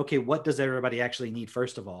look at, okay, what does everybody actually need?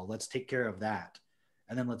 First of all, let's take care of that.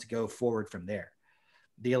 And then let's go forward from there.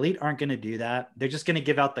 The elite aren't going to do that. They're just going to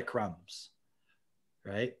give out the crumbs.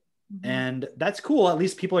 Right. Mm-hmm. And that's cool. At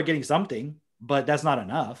least people are getting something, but that's not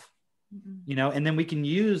enough, you know, and then we can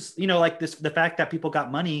use, you know, like this, the fact that people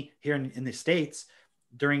got money here in the States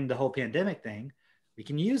during the whole pandemic thing, we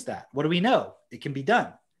can use that. What do we know? It can be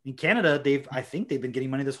done. In Canada, I think they've been getting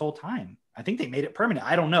money this whole time. I think they made it permanent.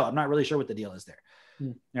 I don't know. I'm not really sure what the deal is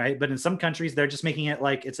there. Right. But in some countries, they're just making it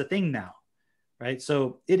like it's a thing now. Right.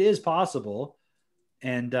 So it is possible.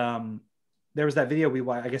 And there was that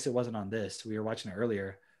video I guess it wasn't on this. We were watching it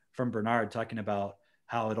earlier from Bernard talking about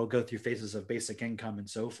how it'll go through phases of basic income and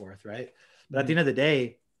so forth. Right. But at the end of the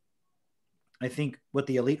day, I think what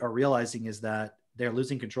the elite are realizing is that they're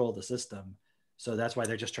losing control of the system. So that's why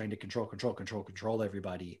they're just trying to control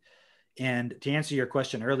everybody. And to answer your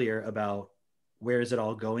question earlier about where is it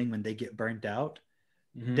all going when they get burnt out,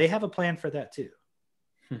 they have a plan for that too.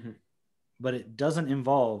 But it doesn't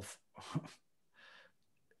involve,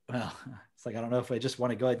 well, it's like, I don't know if I just want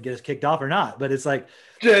to go ahead and get us kicked off or not, but it's like,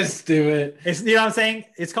 just do it. It's, you know what I'm saying?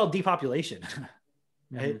 It's called depopulation,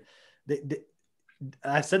 right?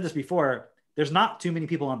 I've said this before, there's not too many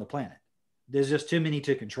people on the planet. There's just too many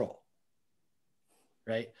to control.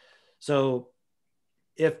 Right. So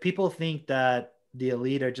if people think that the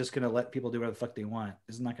elite are just going to let people do whatever the fuck they want,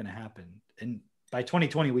 it's not going to happen. And by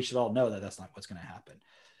 2020, we should all know that that's not what's going to happen.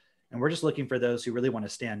 And we're just looking for those who really want to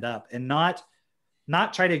stand up and not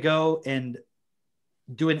try to go and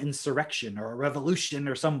do an insurrection or a revolution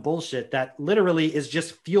or some bullshit that literally is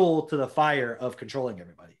just fuel to the fire of controlling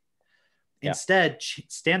everybody. Yeah. Instead,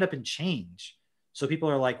 stand up and change. So people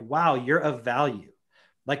are like, wow, you're of value.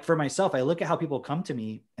 Like for myself, I look at how people come to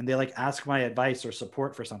me and they like ask my advice or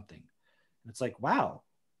support for something. And it's like, wow,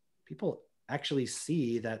 people actually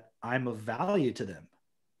see that I'm of value to them.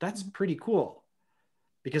 That's pretty cool.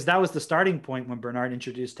 Because that was the starting point when Bernard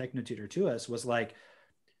introduced TechnoTutor to us, was like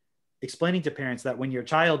explaining to parents that when your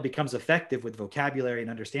child becomes effective with vocabulary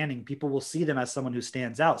and understanding, people will see them as someone who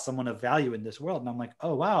stands out, someone of value in this world. And I'm like,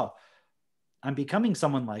 oh, wow, I'm becoming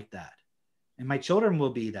someone like that. And my children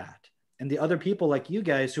will be that. And the other people like you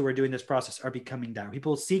guys who are doing this process are becoming that.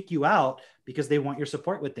 People seek you out because they want your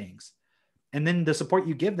support with things. And then the support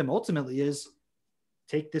you give them ultimately is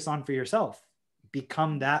take this on for yourself,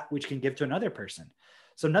 become that which can give to another person.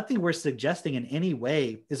 So nothing we're suggesting in any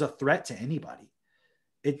way is a threat to anybody.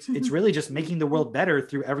 It's really just making the world better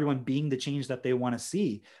through everyone being the change that they want to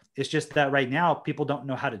see. It's just that right now people don't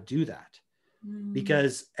know how to do that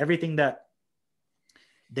because everything that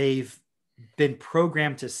they've been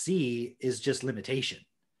programmed to see is just limitation.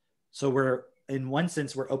 So we're, in one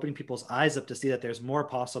sense, we're opening people's eyes up to see that there's more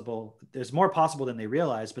possible than they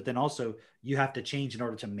realize, but then also you have to change in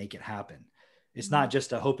order to make it happen. It's not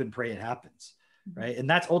just a hope and pray it happens, right? And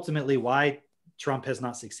that's ultimately why Trump has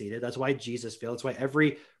not succeeded. That's why Jesus failed. That's why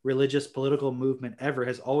every religious political movement ever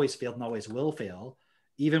has always failed and always will fail,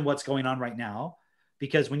 even what's going on right now.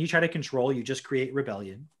 Because when you try to control, you just create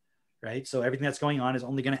rebellion. Right. So everything that's going on is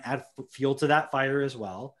only going to add fuel to that fire as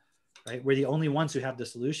well. Right. We're the only ones who have the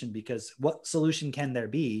solution, because what solution can there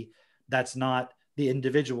be that's not the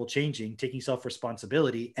individual changing, taking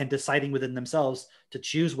self-responsibility and deciding within themselves to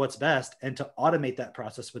choose what's best and to automate that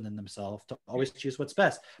process within themselves to always choose what's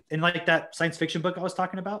best. And like that science fiction book I was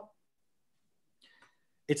talking about,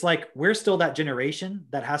 it's like we're still that generation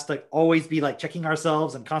that has to always be like checking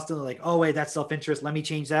ourselves and constantly like, oh, wait, that's self-interest. Let me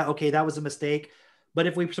change that. Okay, that was a mistake. But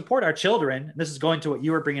if we support our children, and this is going to what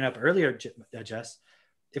you were bringing up earlier, Jess,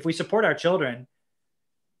 if we support our children,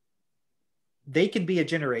 they can be a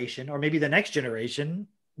generation, or maybe the next generation,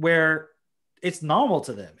 where it's normal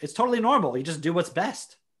to them. It's totally normal. You just do what's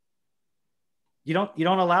best. You don't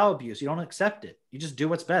allow abuse. You don't accept it. You just do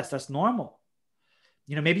what's best. That's normal.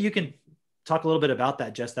 Maybe you can talk a little bit about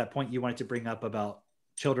that, just that point you wanted to bring up about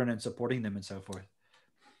children and supporting them and so forth.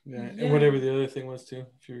 Yeah. And whatever the other thing was too,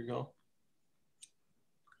 if you recall.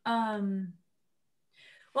 Well,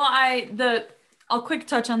 I'll quick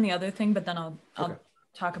touch on the other thing, but then I'll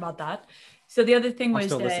talk about that. So the other thing was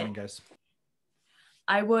still that listening, guys.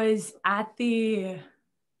 I was at the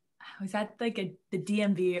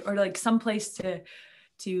DMV, or like someplace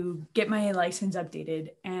to get my license updated,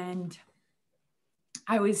 and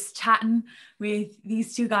I was chatting with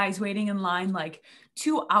these two guys waiting in line like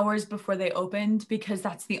 2 hours before they opened, because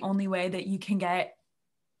that's the only way that you can get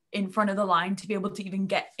in front of the line to be able to even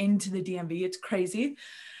get into the DMV. It's crazy.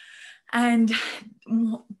 And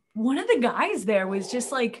one of the guys there was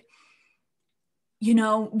just like,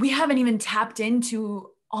 we haven't even tapped into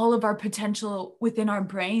all of our potential within our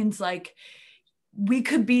brains. Like, we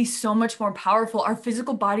could be so much more powerful. Our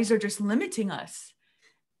physical bodies are just limiting us.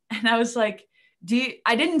 And I was like,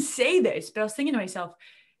 I didn't say this, but I was thinking to myself,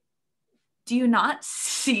 do you not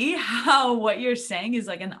see how what you're saying is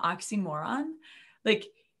like an oxymoron? Like,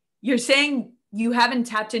 you're saying you haven't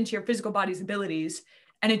tapped into your physical body's abilities,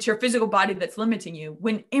 and it's your physical body that's limiting you,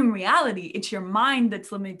 when in reality, it's your mind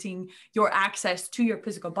that's limiting your access to your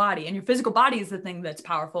physical body. And your physical body is the thing that's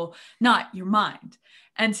powerful, not your mind.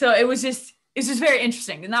 And so it's just very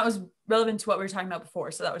interesting. And that was relevant to what we were talking about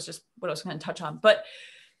before. So that was just what I was going to touch on. But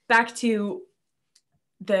back to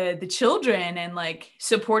the children and like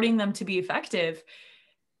supporting them to be effective,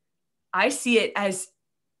 I see it as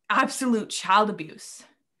absolute child abuse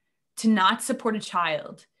to not support a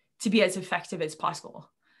child to be as effective as possible,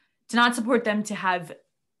 to not support them to have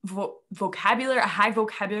vocabulary, a high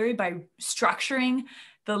vocabulary, by structuring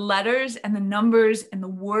the letters and the numbers and the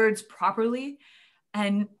words properly.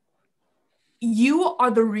 And you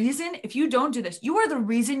are the reason, if you don't do this, you are the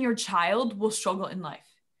reason your child will struggle in life.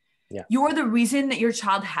 Yeah. You are the reason that your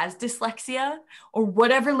child has dyslexia, or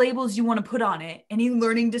whatever labels you want to put on it, any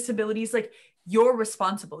learning disabilities. Like, you're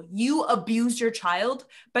responsible. You abused your child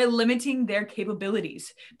by limiting their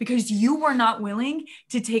capabilities because you were not willing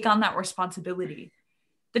to take on that responsibility.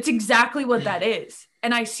 That's exactly what that is.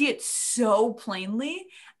 And I see it so plainly.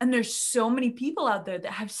 And there's so many people out there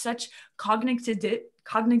that have such cognitive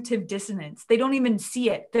dissonance. They don't even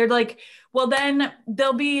see it. They're like, well, then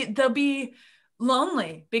they'll be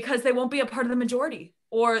lonely because they won't be a part of the majority,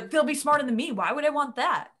 or they'll be smarter than me. Why would I want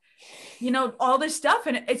that? All this stuff.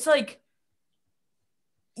 And it's like,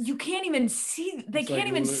 you can't even see, they can't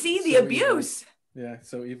even see the abuse. Evil. Yeah,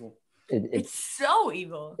 so evil. It's so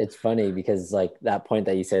evil. It's funny because like that point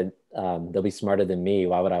that you said, they'll be smarter than me.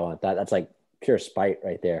 Why would I want that? That's like pure spite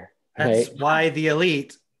right there. That's right? why the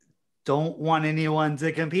elite don't want anyone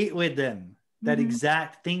to compete with them. That Mhm.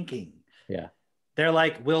 exact thinking. Yeah. They're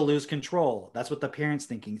like, we'll lose control. That's what the parents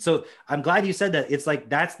thinking. So I'm glad you said that. It's like,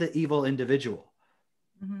 that's the evil individual.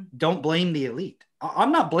 Mhm. Don't blame the elite.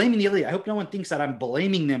 I'm not blaming the elite. I hope no one thinks that I'm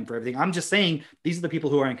blaming them for everything. I'm just saying these are the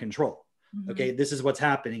people who are in control. Mhm. Okay, this is what's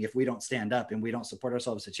happening if we don't stand up and we don't support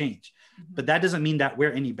ourselves to change. Mhm. But that doesn't mean that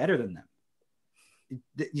we're any better than them.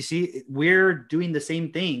 You see, we're doing the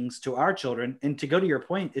same things to our children. And to go to your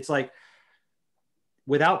point, it's like,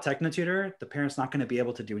 without Technotutor, the parent's not going to be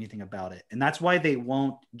able to do anything about it. And that's why they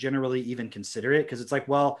won't generally even consider it, because it's like,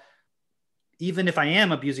 well, even if I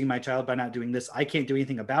am abusing my child by not doing this, I can't do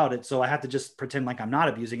anything about it. So I have to just pretend like I'm not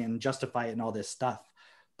abusing it and justify it and all this stuff.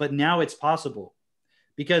 But now it's possible,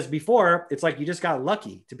 because before it's like you just got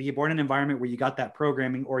lucky to be born in an environment where you got that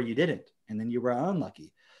programming, or you didn't, and then you were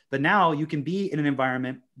unlucky. But now you can be in an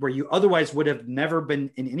environment where you otherwise would have never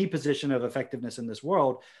been in any position of effectiveness in this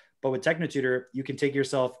world. But with Technotutor, you can take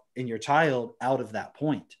yourself and your child out of that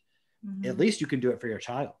point. Mhm. At least you can do it for your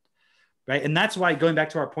child. Right. And that's why, going back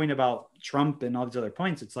to our point about Trump and all these other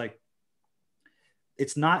points, it's like,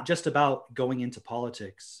 it's not just about going into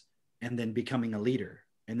politics and then becoming a leader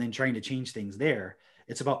and then trying to change things there.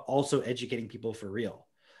 It's about also educating people for real.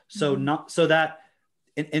 So Mhm. not so that,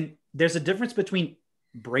 and there's a difference between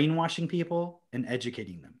brainwashing people and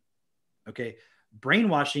educating them. Okay.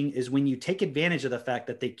 Brainwashing is when you take advantage of the fact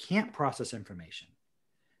that they can't process information,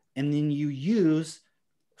 and then you use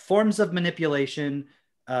forms of manipulation,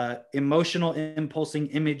 emotional impulsing,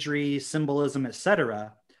 imagery, symbolism,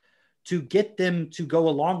 etc., to get them to go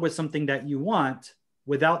along with something that you want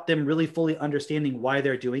without them really fully understanding why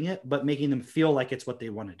they're doing it, but making them feel like it's what they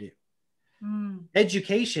want to do.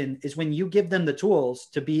 Education is when you give them the tools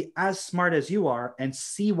to be as smart as you are and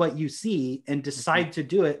see what you see and decide to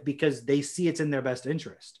do it because they see it's in their best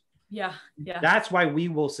interest. Yeah. Yeah. That's why we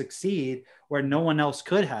will succeed where no one else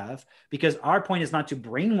could have, because our point is not to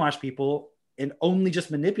brainwash people and only just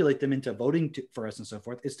manipulate them into voting for us and so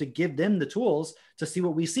forth. Is to give them the tools to see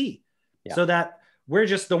what we see, so that we're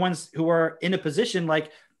just the ones who are in a position.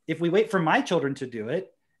 Like if we wait for my children to do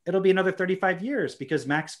it, it'll be another 35 years because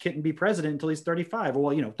Max couldn't be president until he's 35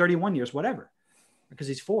 or, 31 years, whatever, because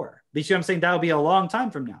he's 4. But you see what I'm saying? That'll be a long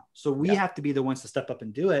time from now. So we have to be the ones to step up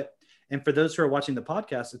and do it. And for those who are watching the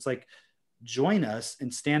podcast, it's like, join us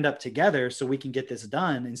and stand up together so we can get this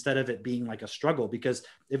done instead of it being like a struggle. Because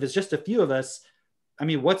if it's just a few of us, I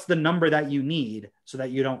mean, what's the number that you need so that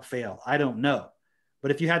you don't fail? I don't know. But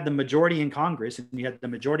if you had the majority in Congress and you had the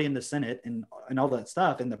majority in the Senate and all that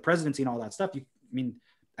stuff and the presidency and all that stuff,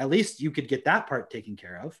 at least you could get that part taken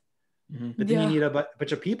care of. But then you need a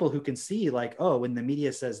bunch of people who can see like, oh, when the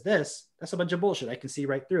media says this, that's a bunch of bullshit. I can see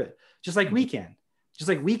right through it. Just like we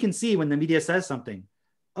can see when the media says something,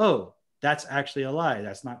 oh, that's actually a lie.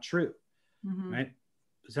 That's not true. Right.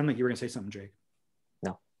 Sounded like you were going to say something, Drake.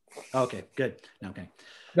 No. Okay, good. Okay.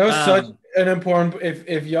 That was such an important,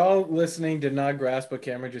 if y'all listening did not grasp what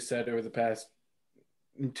Cameron just said over the past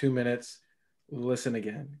 2 minutes, listen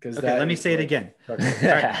again. Because let me say it again. But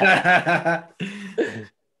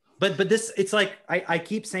this, it's like, I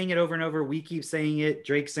keep saying it over and over. We keep saying it.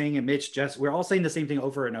 Drake's saying it. Mitch, Jess, we're all saying the same thing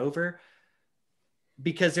over and over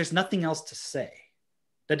because there's nothing else to say.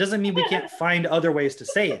 That doesn't mean we can't find other ways to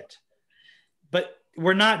say it, but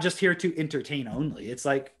we're not just here to entertain only. It's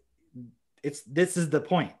like, this is the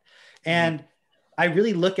point. And I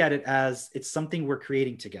really look at it as it's something we're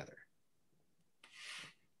creating together.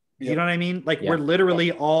 You know what I mean? Like we're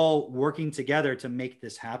literally all working together to make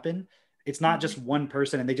this happen. It's not just one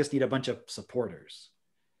person and they just need a bunch of supporters.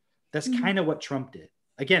 That's kind of what Trump did.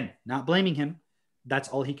 Again, not blaming him. That's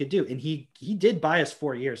all he could do. And he did buy us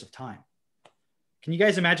 4 years of time. Can you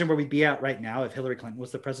guys imagine where we'd be at right now if Hillary Clinton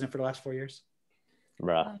was the president for the last 4 years?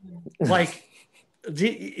 Bruh. Like,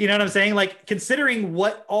 you know what I'm saying? Like, considering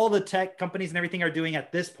what all the tech companies and everything are doing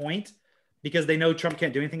at this point, because they know Trump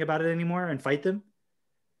can't do anything about it anymore and fight them.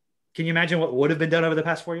 Can you imagine what would have been done over the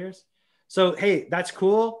past 4 years? So, hey, that's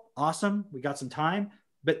cool. Awesome. We got some time,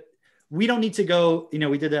 but we don't need to go,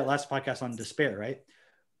 we did that last podcast on despair, right?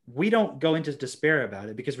 We don't go into despair about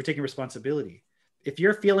it because we're taking responsibility. If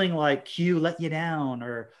you're feeling like Q let you down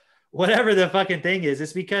or whatever the fucking thing is,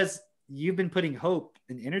 it's because you've been putting hope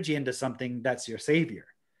and energy into something that's your savior.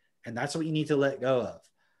 And that's what you need to let go of.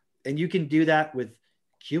 And you can do that with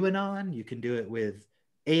QAnon. You can do it with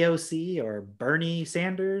AOC or Bernie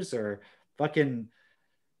Sanders or fucking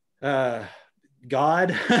God.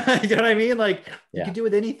 You know what I mean? Like you can do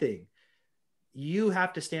it with anything. You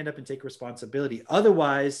have to stand up and take responsibility.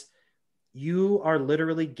 Otherwise, you are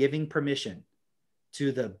literally giving permission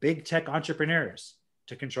to the big tech entrepreneurs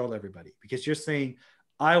to control everybody because you're saying,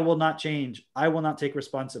 I will not change. I will not take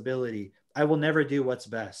responsibility. I will never do what's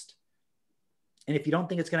best. And if you don't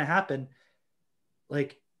think it's going to happen,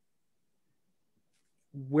 like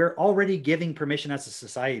we're already giving permission as a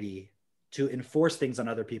society to enforce things on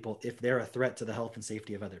other people if they're a threat to the health and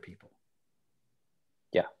safety of other people.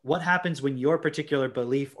 Yeah. What happens when your particular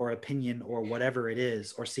belief or opinion or whatever it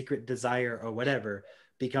is, or secret desire or whatever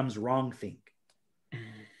becomes wrong think?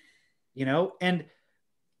 And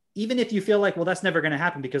even if you feel like, well, that's never going to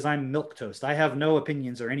happen because I'm milquetoast, I have no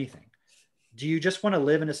opinions or anything. Do you just want to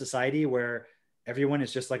live in a society where everyone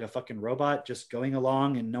is just like a fucking robot, just going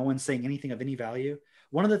along and no one's saying anything of any value?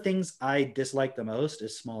 One of the things I dislike the most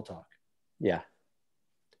is small talk. Yeah.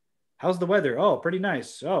 How's the weather? Oh, pretty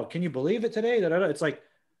nice. Oh, can you believe it today? It's like,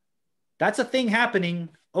 that's a thing happening.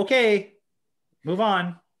 Okay, move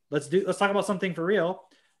on. Let's talk about something for real.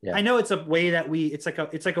 Yeah. I know it's a way that it's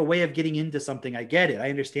like a way of getting into something. I get it. I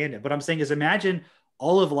understand it. But I'm saying is imagine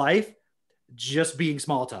all of life just being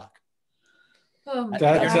small talk. Oh my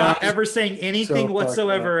God. You're not ever saying anything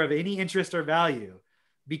whatsoever of any interest or value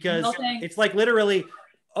because it's like literally,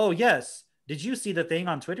 oh yes. Did you see the thing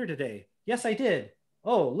on Twitter today? Yes, I did.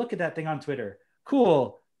 Oh, look at that thing on Twitter.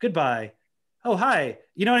 Cool. Goodbye. Oh, hi.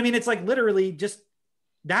 You know what I mean? It's like literally just,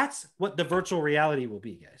 that's what the virtual reality will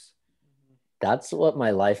be, guys. That's what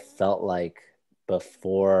my life felt like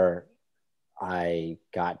before I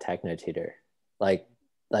got TechnoTutor. Like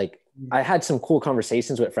I had some cool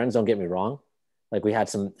conversations with friends, don't get me wrong. Like we had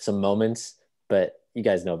some moments, but you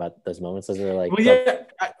guys know about those moments. Those were like,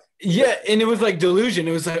 yeah. And it was like delusion.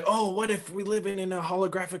 It was like, oh, what if we live in a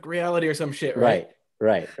holographic reality or some shit, right?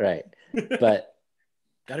 Right. But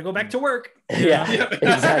got to go back to work. Yeah,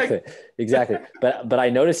 exactly. But I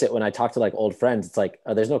notice it when I talk to like old friends. It's like,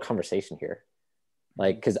 oh, there's no conversation here.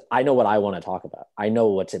 Like, because I know what I want to talk about. I know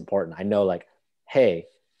what's important. I know like, hey,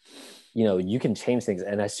 you know, you can change things.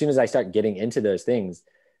 And as soon as I start getting into those things,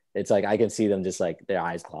 it's like I can see them just like their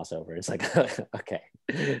eyes gloss over. It's like, okay.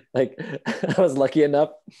 Like I was lucky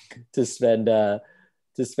enough to spend a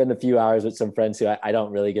few hours with some friends who I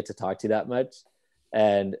don't really get to talk to that much.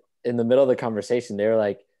 And in the middle of the conversation, they were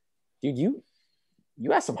like, dude, you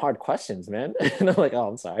asked some hard questions, man. And I'm like, oh,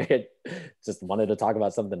 I'm sorry. I just wanted to talk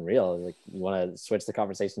about something real. Like, you want to switch the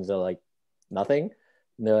conversation to like nothing?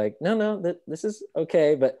 And they're like, no, this is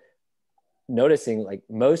okay. But noticing like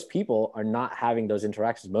most people are not having those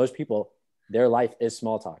interactions. Most people, their life is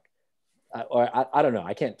small talk. Or I don't know.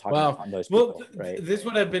 I can't talk about most people, right? This is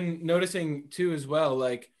what I've been noticing too as well.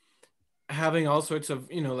 Like having all sorts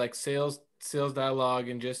of, you know, like sales dialogue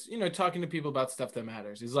and just, you know, talking to people about stuff that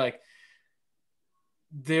matters is like,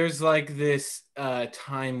 there's like this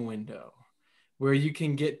time window where you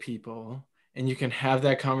can get people and you can have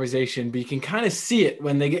that conversation, but you can kind of see it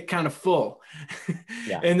when they get kind of full.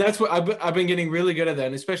 Yeah. And that's what I've been getting really good at that.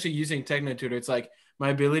 And especially using TechnoTutor, it's like my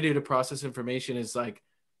ability to process information is like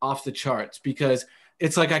off the charts, because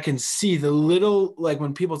it's like I can see the little, like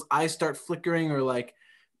when people's eyes start flickering or like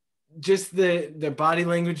just their body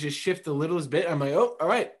language just shift the littlest bit. I'm like, oh, all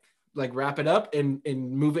right, like wrap it up and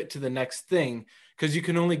move it to the next thing. Cause you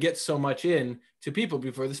can only get so much in to people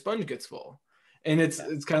before the sponge gets full. And it's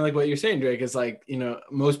kind of like what you're saying, Drake. It's like, you know,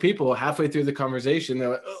 most people halfway through the conversation, they're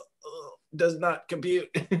like, does not compute,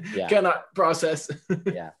 cannot process.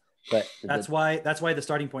 Yeah. But that's why the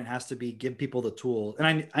starting point has to be give people the tool.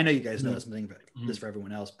 And I know you guys know something about this for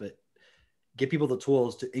everyone else, but give people the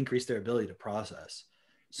tools to increase their ability to process.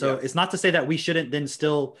 So it's not to say that we shouldn't then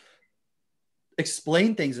still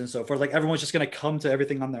explain things and so forth. Like everyone's just going to come to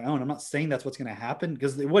everything on their own. I'm not saying that's what's going to happen,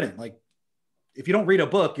 because they wouldn't. Like if you don't read a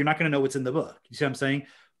book, you're not going to know what's in the book. You see what I'm saying?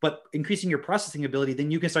 But increasing your processing ability, then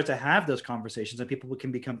you can start to have those conversations and people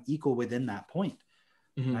can become equal within that point.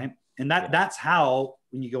 Right. And that's how,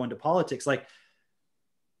 when you go into politics, like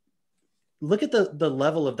look at the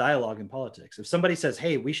level of dialogue in politics. If somebody says,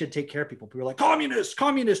 hey, we should take care of people are like,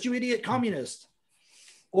 communist, you idiot, communist.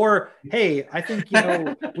 Or, hey, I think, you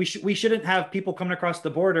know, we shouldn't have people coming across the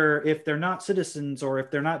border if they're not citizens or if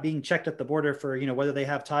they're not being checked at the border for, you know, whether they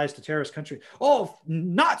have ties to terrorist country. Oh,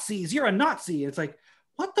 Nazis, you're a Nazi. It's like,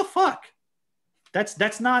 what the fuck?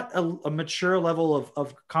 That's not a mature level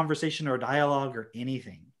of conversation or dialogue or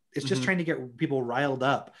anything. It's just trying to get people riled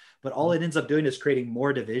up. But all it ends up doing is creating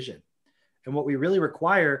more division. And what we really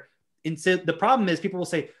require, the problem is people will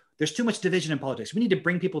say, there's too much division in politics. We need to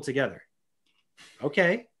bring people together.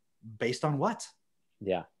 Okay, based on what?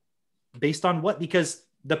 Yeah. Based on what? Because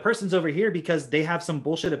the person's over here because they have some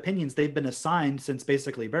bullshit opinions they've been assigned since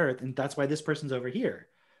basically birth. And that's why this person's over here.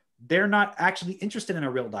 They're not actually interested in a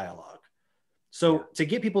real dialogue. So to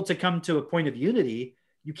get people to come to a point of unity,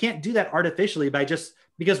 you can't do that artificially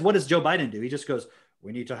because what does Joe Biden do? He just goes,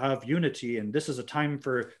 we need to have unity. And this is a time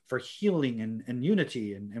for healing and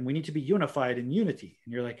unity. And we need to be unified in unity.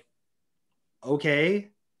 And you're like, okay,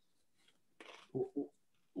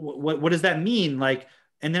 what does that mean? Like,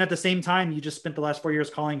 and then at the same time, you just spent the last 4 years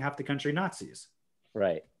calling half the country Nazis.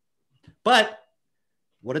 Right. But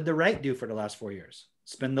what did the right do for the last 4 years?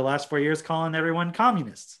 Spend the last 4 years calling everyone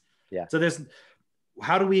communists. Yeah. So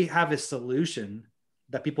how do we have a solution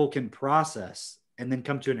that people can process and then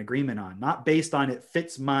come to an agreement on, not based on it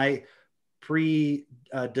fits my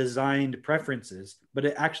pre-designed preferences, but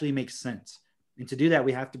it actually makes sense. And to do that,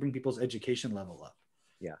 we have to bring people's education level up.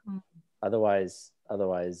 Yeah. Otherwise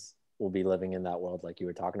we'll be living in that world like you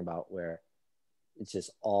were talking about, where it's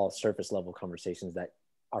just all surface level conversations that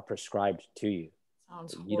are prescribed to you.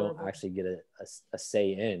 Sounds you horrible. don't actually get a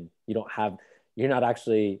say in. You're not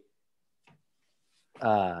actually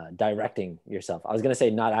directing yourself. I was going to say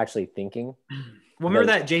not actually thinking. Well, remember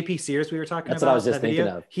that JP Sears we were talking about? That's what I was just thinking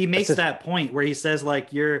of. He makes that point where he says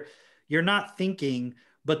like, you're not thinking,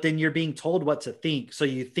 but then you're being told what to think. So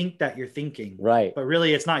you think that you're thinking, right? But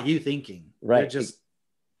really it's not you thinking, right?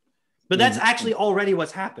 But that's actually already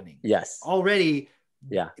what's happening. Yes. Already.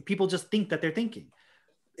 Yeah. People just think that they're thinking.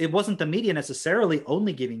 It wasn't the media necessarily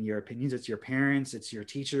only giving your opinions. It's your parents, it's your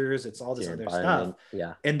teachers, it's all this other stuff.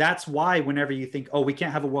 Yeah. And that's why whenever you think, oh, we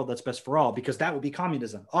can't have a world that's best for all, because that would be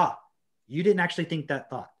communism. You didn't actually think that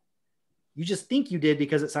thought. You just think you did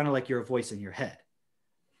because it sounded like your voice in your head.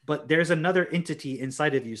 But there's another entity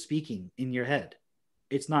inside of you speaking in your head.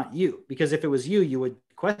 It's not you, because if it was you, you would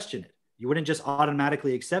question it. You wouldn't just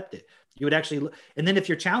automatically accept it. You would actually, and then if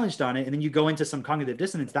you're challenged on it and then you go into some cognitive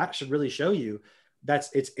dissonance, that should really show you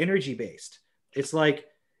it's energy based. It's like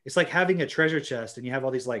having a treasure chest and you have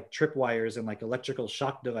all these like tripwires and like electrical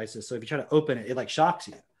shock devices. So if you try to open it, it like shocks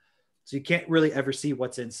you. So you can't really ever see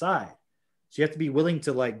what's inside. So you have to be willing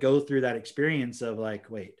to like go through that experience of like,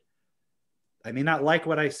 wait, I may not like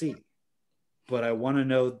what I see, but I want to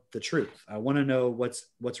know the truth. I want to know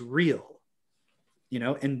what's real, you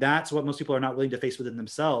know? And that's what most people are not willing to face within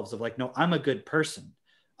themselves of like, no, I'm a good person.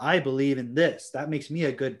 I believe in this. That makes me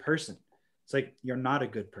a good person. It's like, you're not a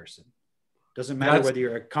good person. Doesn't matter whether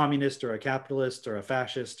you're a communist or a capitalist or a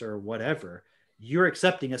fascist or whatever, you're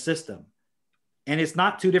accepting a system. And it's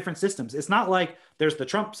not two different systems. It's not like there's the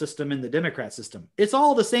Trump system and the Democrat system. It's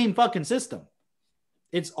all the same fucking system.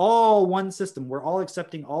 It's all one system. We're all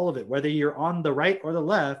accepting all of it, whether you're on the right or the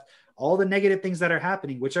left, all the negative things that are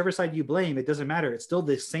happening, whichever side you blame, it doesn't matter. It's still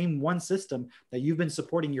the same one system that you've been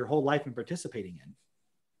supporting your whole life and participating in.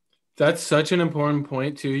 That's such an important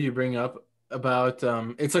point too. You bring up about,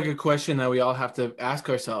 it's like a question that we all have to ask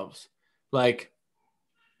ourselves, like,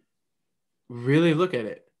 really look at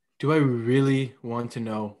it. Do I really want to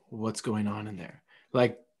know what's going on in there?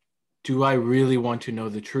 Like, do I really want to know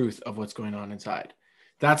the truth of what's going on inside?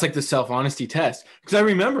 That's like the self-honesty test. Because I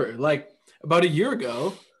remember like about a year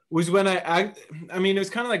ago was when I mean, it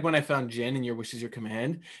was kind of like when I found Jen in Your Wish Is Your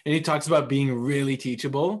Command. And he talks about being really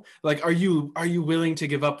teachable. Like, are you willing to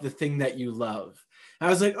give up the thing that you love? I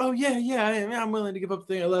was like, oh yeah, I'm willing to give up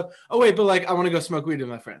the thing I love. Oh wait, but like, I want to go smoke weed with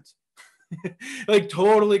my friends. Like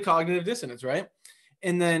totally cognitive dissonance, right?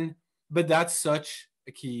 And then, but that's such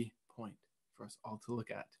a key point for us all to look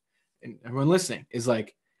at. And everyone listening is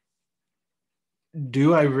like,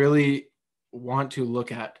 do I really want to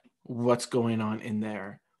look at what's going on in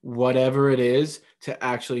there, whatever it is, to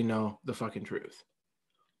actually know the fucking truth?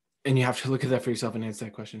 And you have to look at that for yourself and answer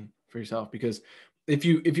that question for yourself, because if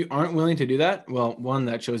you aren't willing to do that, well, one,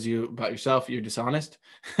 that shows you about yourself, you're dishonest.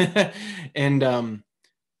 And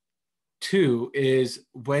two is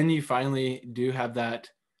when you finally do have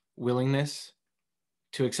that willingness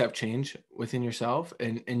to accept change within yourself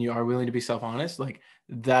and you are willing to be self-honest, like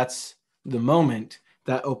that's the moment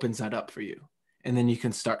that opens that up for you. And then you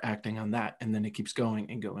can start acting on that. And then it keeps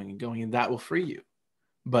going and going and going, and that will free you.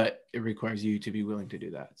 But it requires you to be willing to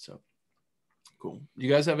do that. So cool. You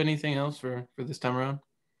guys have anything else for this time around?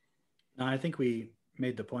 No, I think we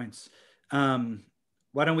made the points.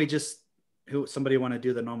 Why don't we just, somebody want to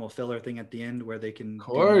do the normal filler thing at the end where they can? Of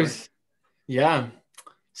course. Yeah.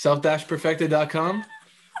 self-perfected.com.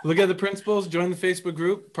 Look at the principles, join the Facebook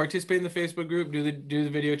group, participate in the Facebook group, do the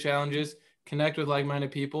video challenges, connect with like-minded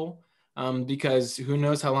people, because who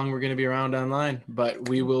knows how long we're going to be around online, but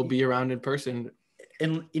we will be around in person.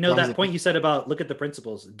 And you know, that point you said about look at the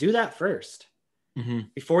principles, do that first. Mm-hmm.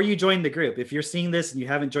 Before you join the group. If you're seeing this and you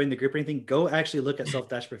haven't joined the group or anything, go actually look at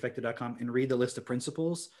self-perfected.com and read the list of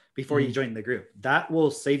principles before you join the group. That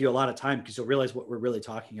will save you a lot of time because you'll realize what we're really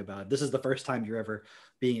talking about. This is the first time you're ever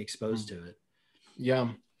being exposed to it. Yeah.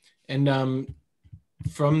 And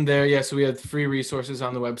from there, so we have free resources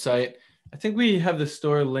on the website. I think we have the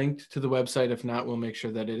store linked to the website. If not, we'll make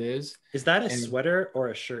sure that it is. Is that a sweater or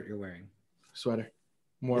a shirt you're wearing? Sweater.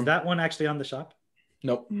 Warm. Is that one actually on the shop?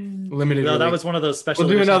 Nope. Limited. No, release. That was one of those special.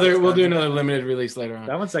 We'll do another limited release later on.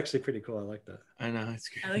 That one's actually pretty cool. I like that. I know, it's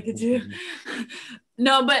great. I like it too.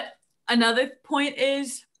 No, but another point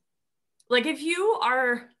is, like, if you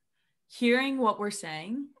are hearing what we're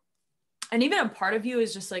saying, and even a part of you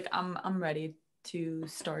is just like, I'm ready to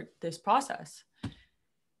start this process,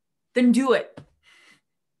 then do it.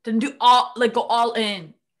 Then go all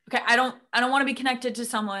in. Okay, I don't want to be connected to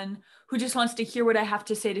someone who just wants to hear what I have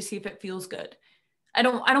to say to see if it feels good. I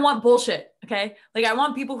don't want bullshit. Okay. Like, I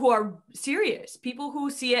want people who are serious, people who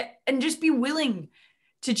see it and just be willing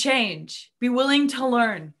to change, be willing to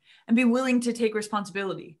learn, and be willing to take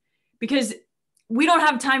responsibility, because we don't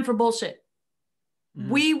have time for bullshit.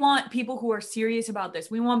 We want people who are serious about this.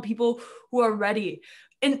 We want people who are ready.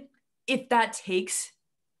 And if that takes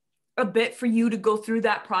a bit for you to go through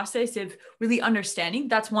that process of really understanding,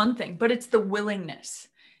 that's one thing, but it's the willingness.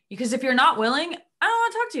 Because if you're not willing, I don't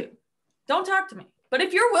want to talk to you. Don't talk to me. But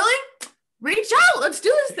if you're willing, reach out. Let's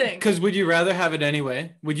do this thing. Because would you rather have it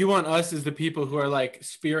anyway? Would you want us as the people who are like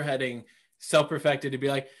spearheading Self-Perfected to be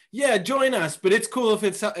like, yeah, join us, but it's cool if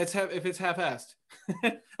it's half-assed?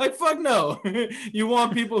 Like, fuck no. You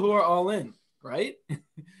want people who are all in, right?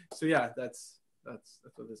 So yeah, that's what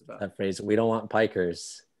it's about. That phrase, we don't want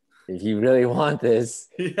pikers. If you really want this,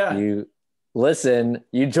 yeah, you listen,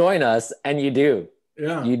 you join us, and you do.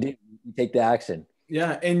 Yeah, you do. You take the action.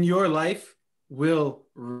 Yeah, and your life will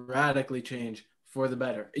radically change for the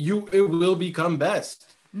better. It will become best.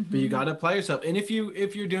 but you got to apply yourself. And if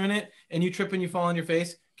you're doing it and you trip and you fall on your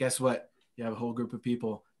face, guess what? You have a whole group of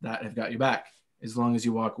people that have got your back as long as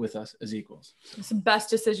you walk with us as equals. It's the best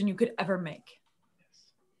decision you could ever make.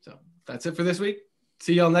 So that's it for this week.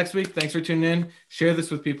 See y'all next week. Thanks for tuning in. Share this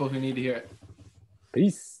with people who need to hear it.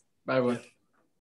 Peace. Bye, everyone.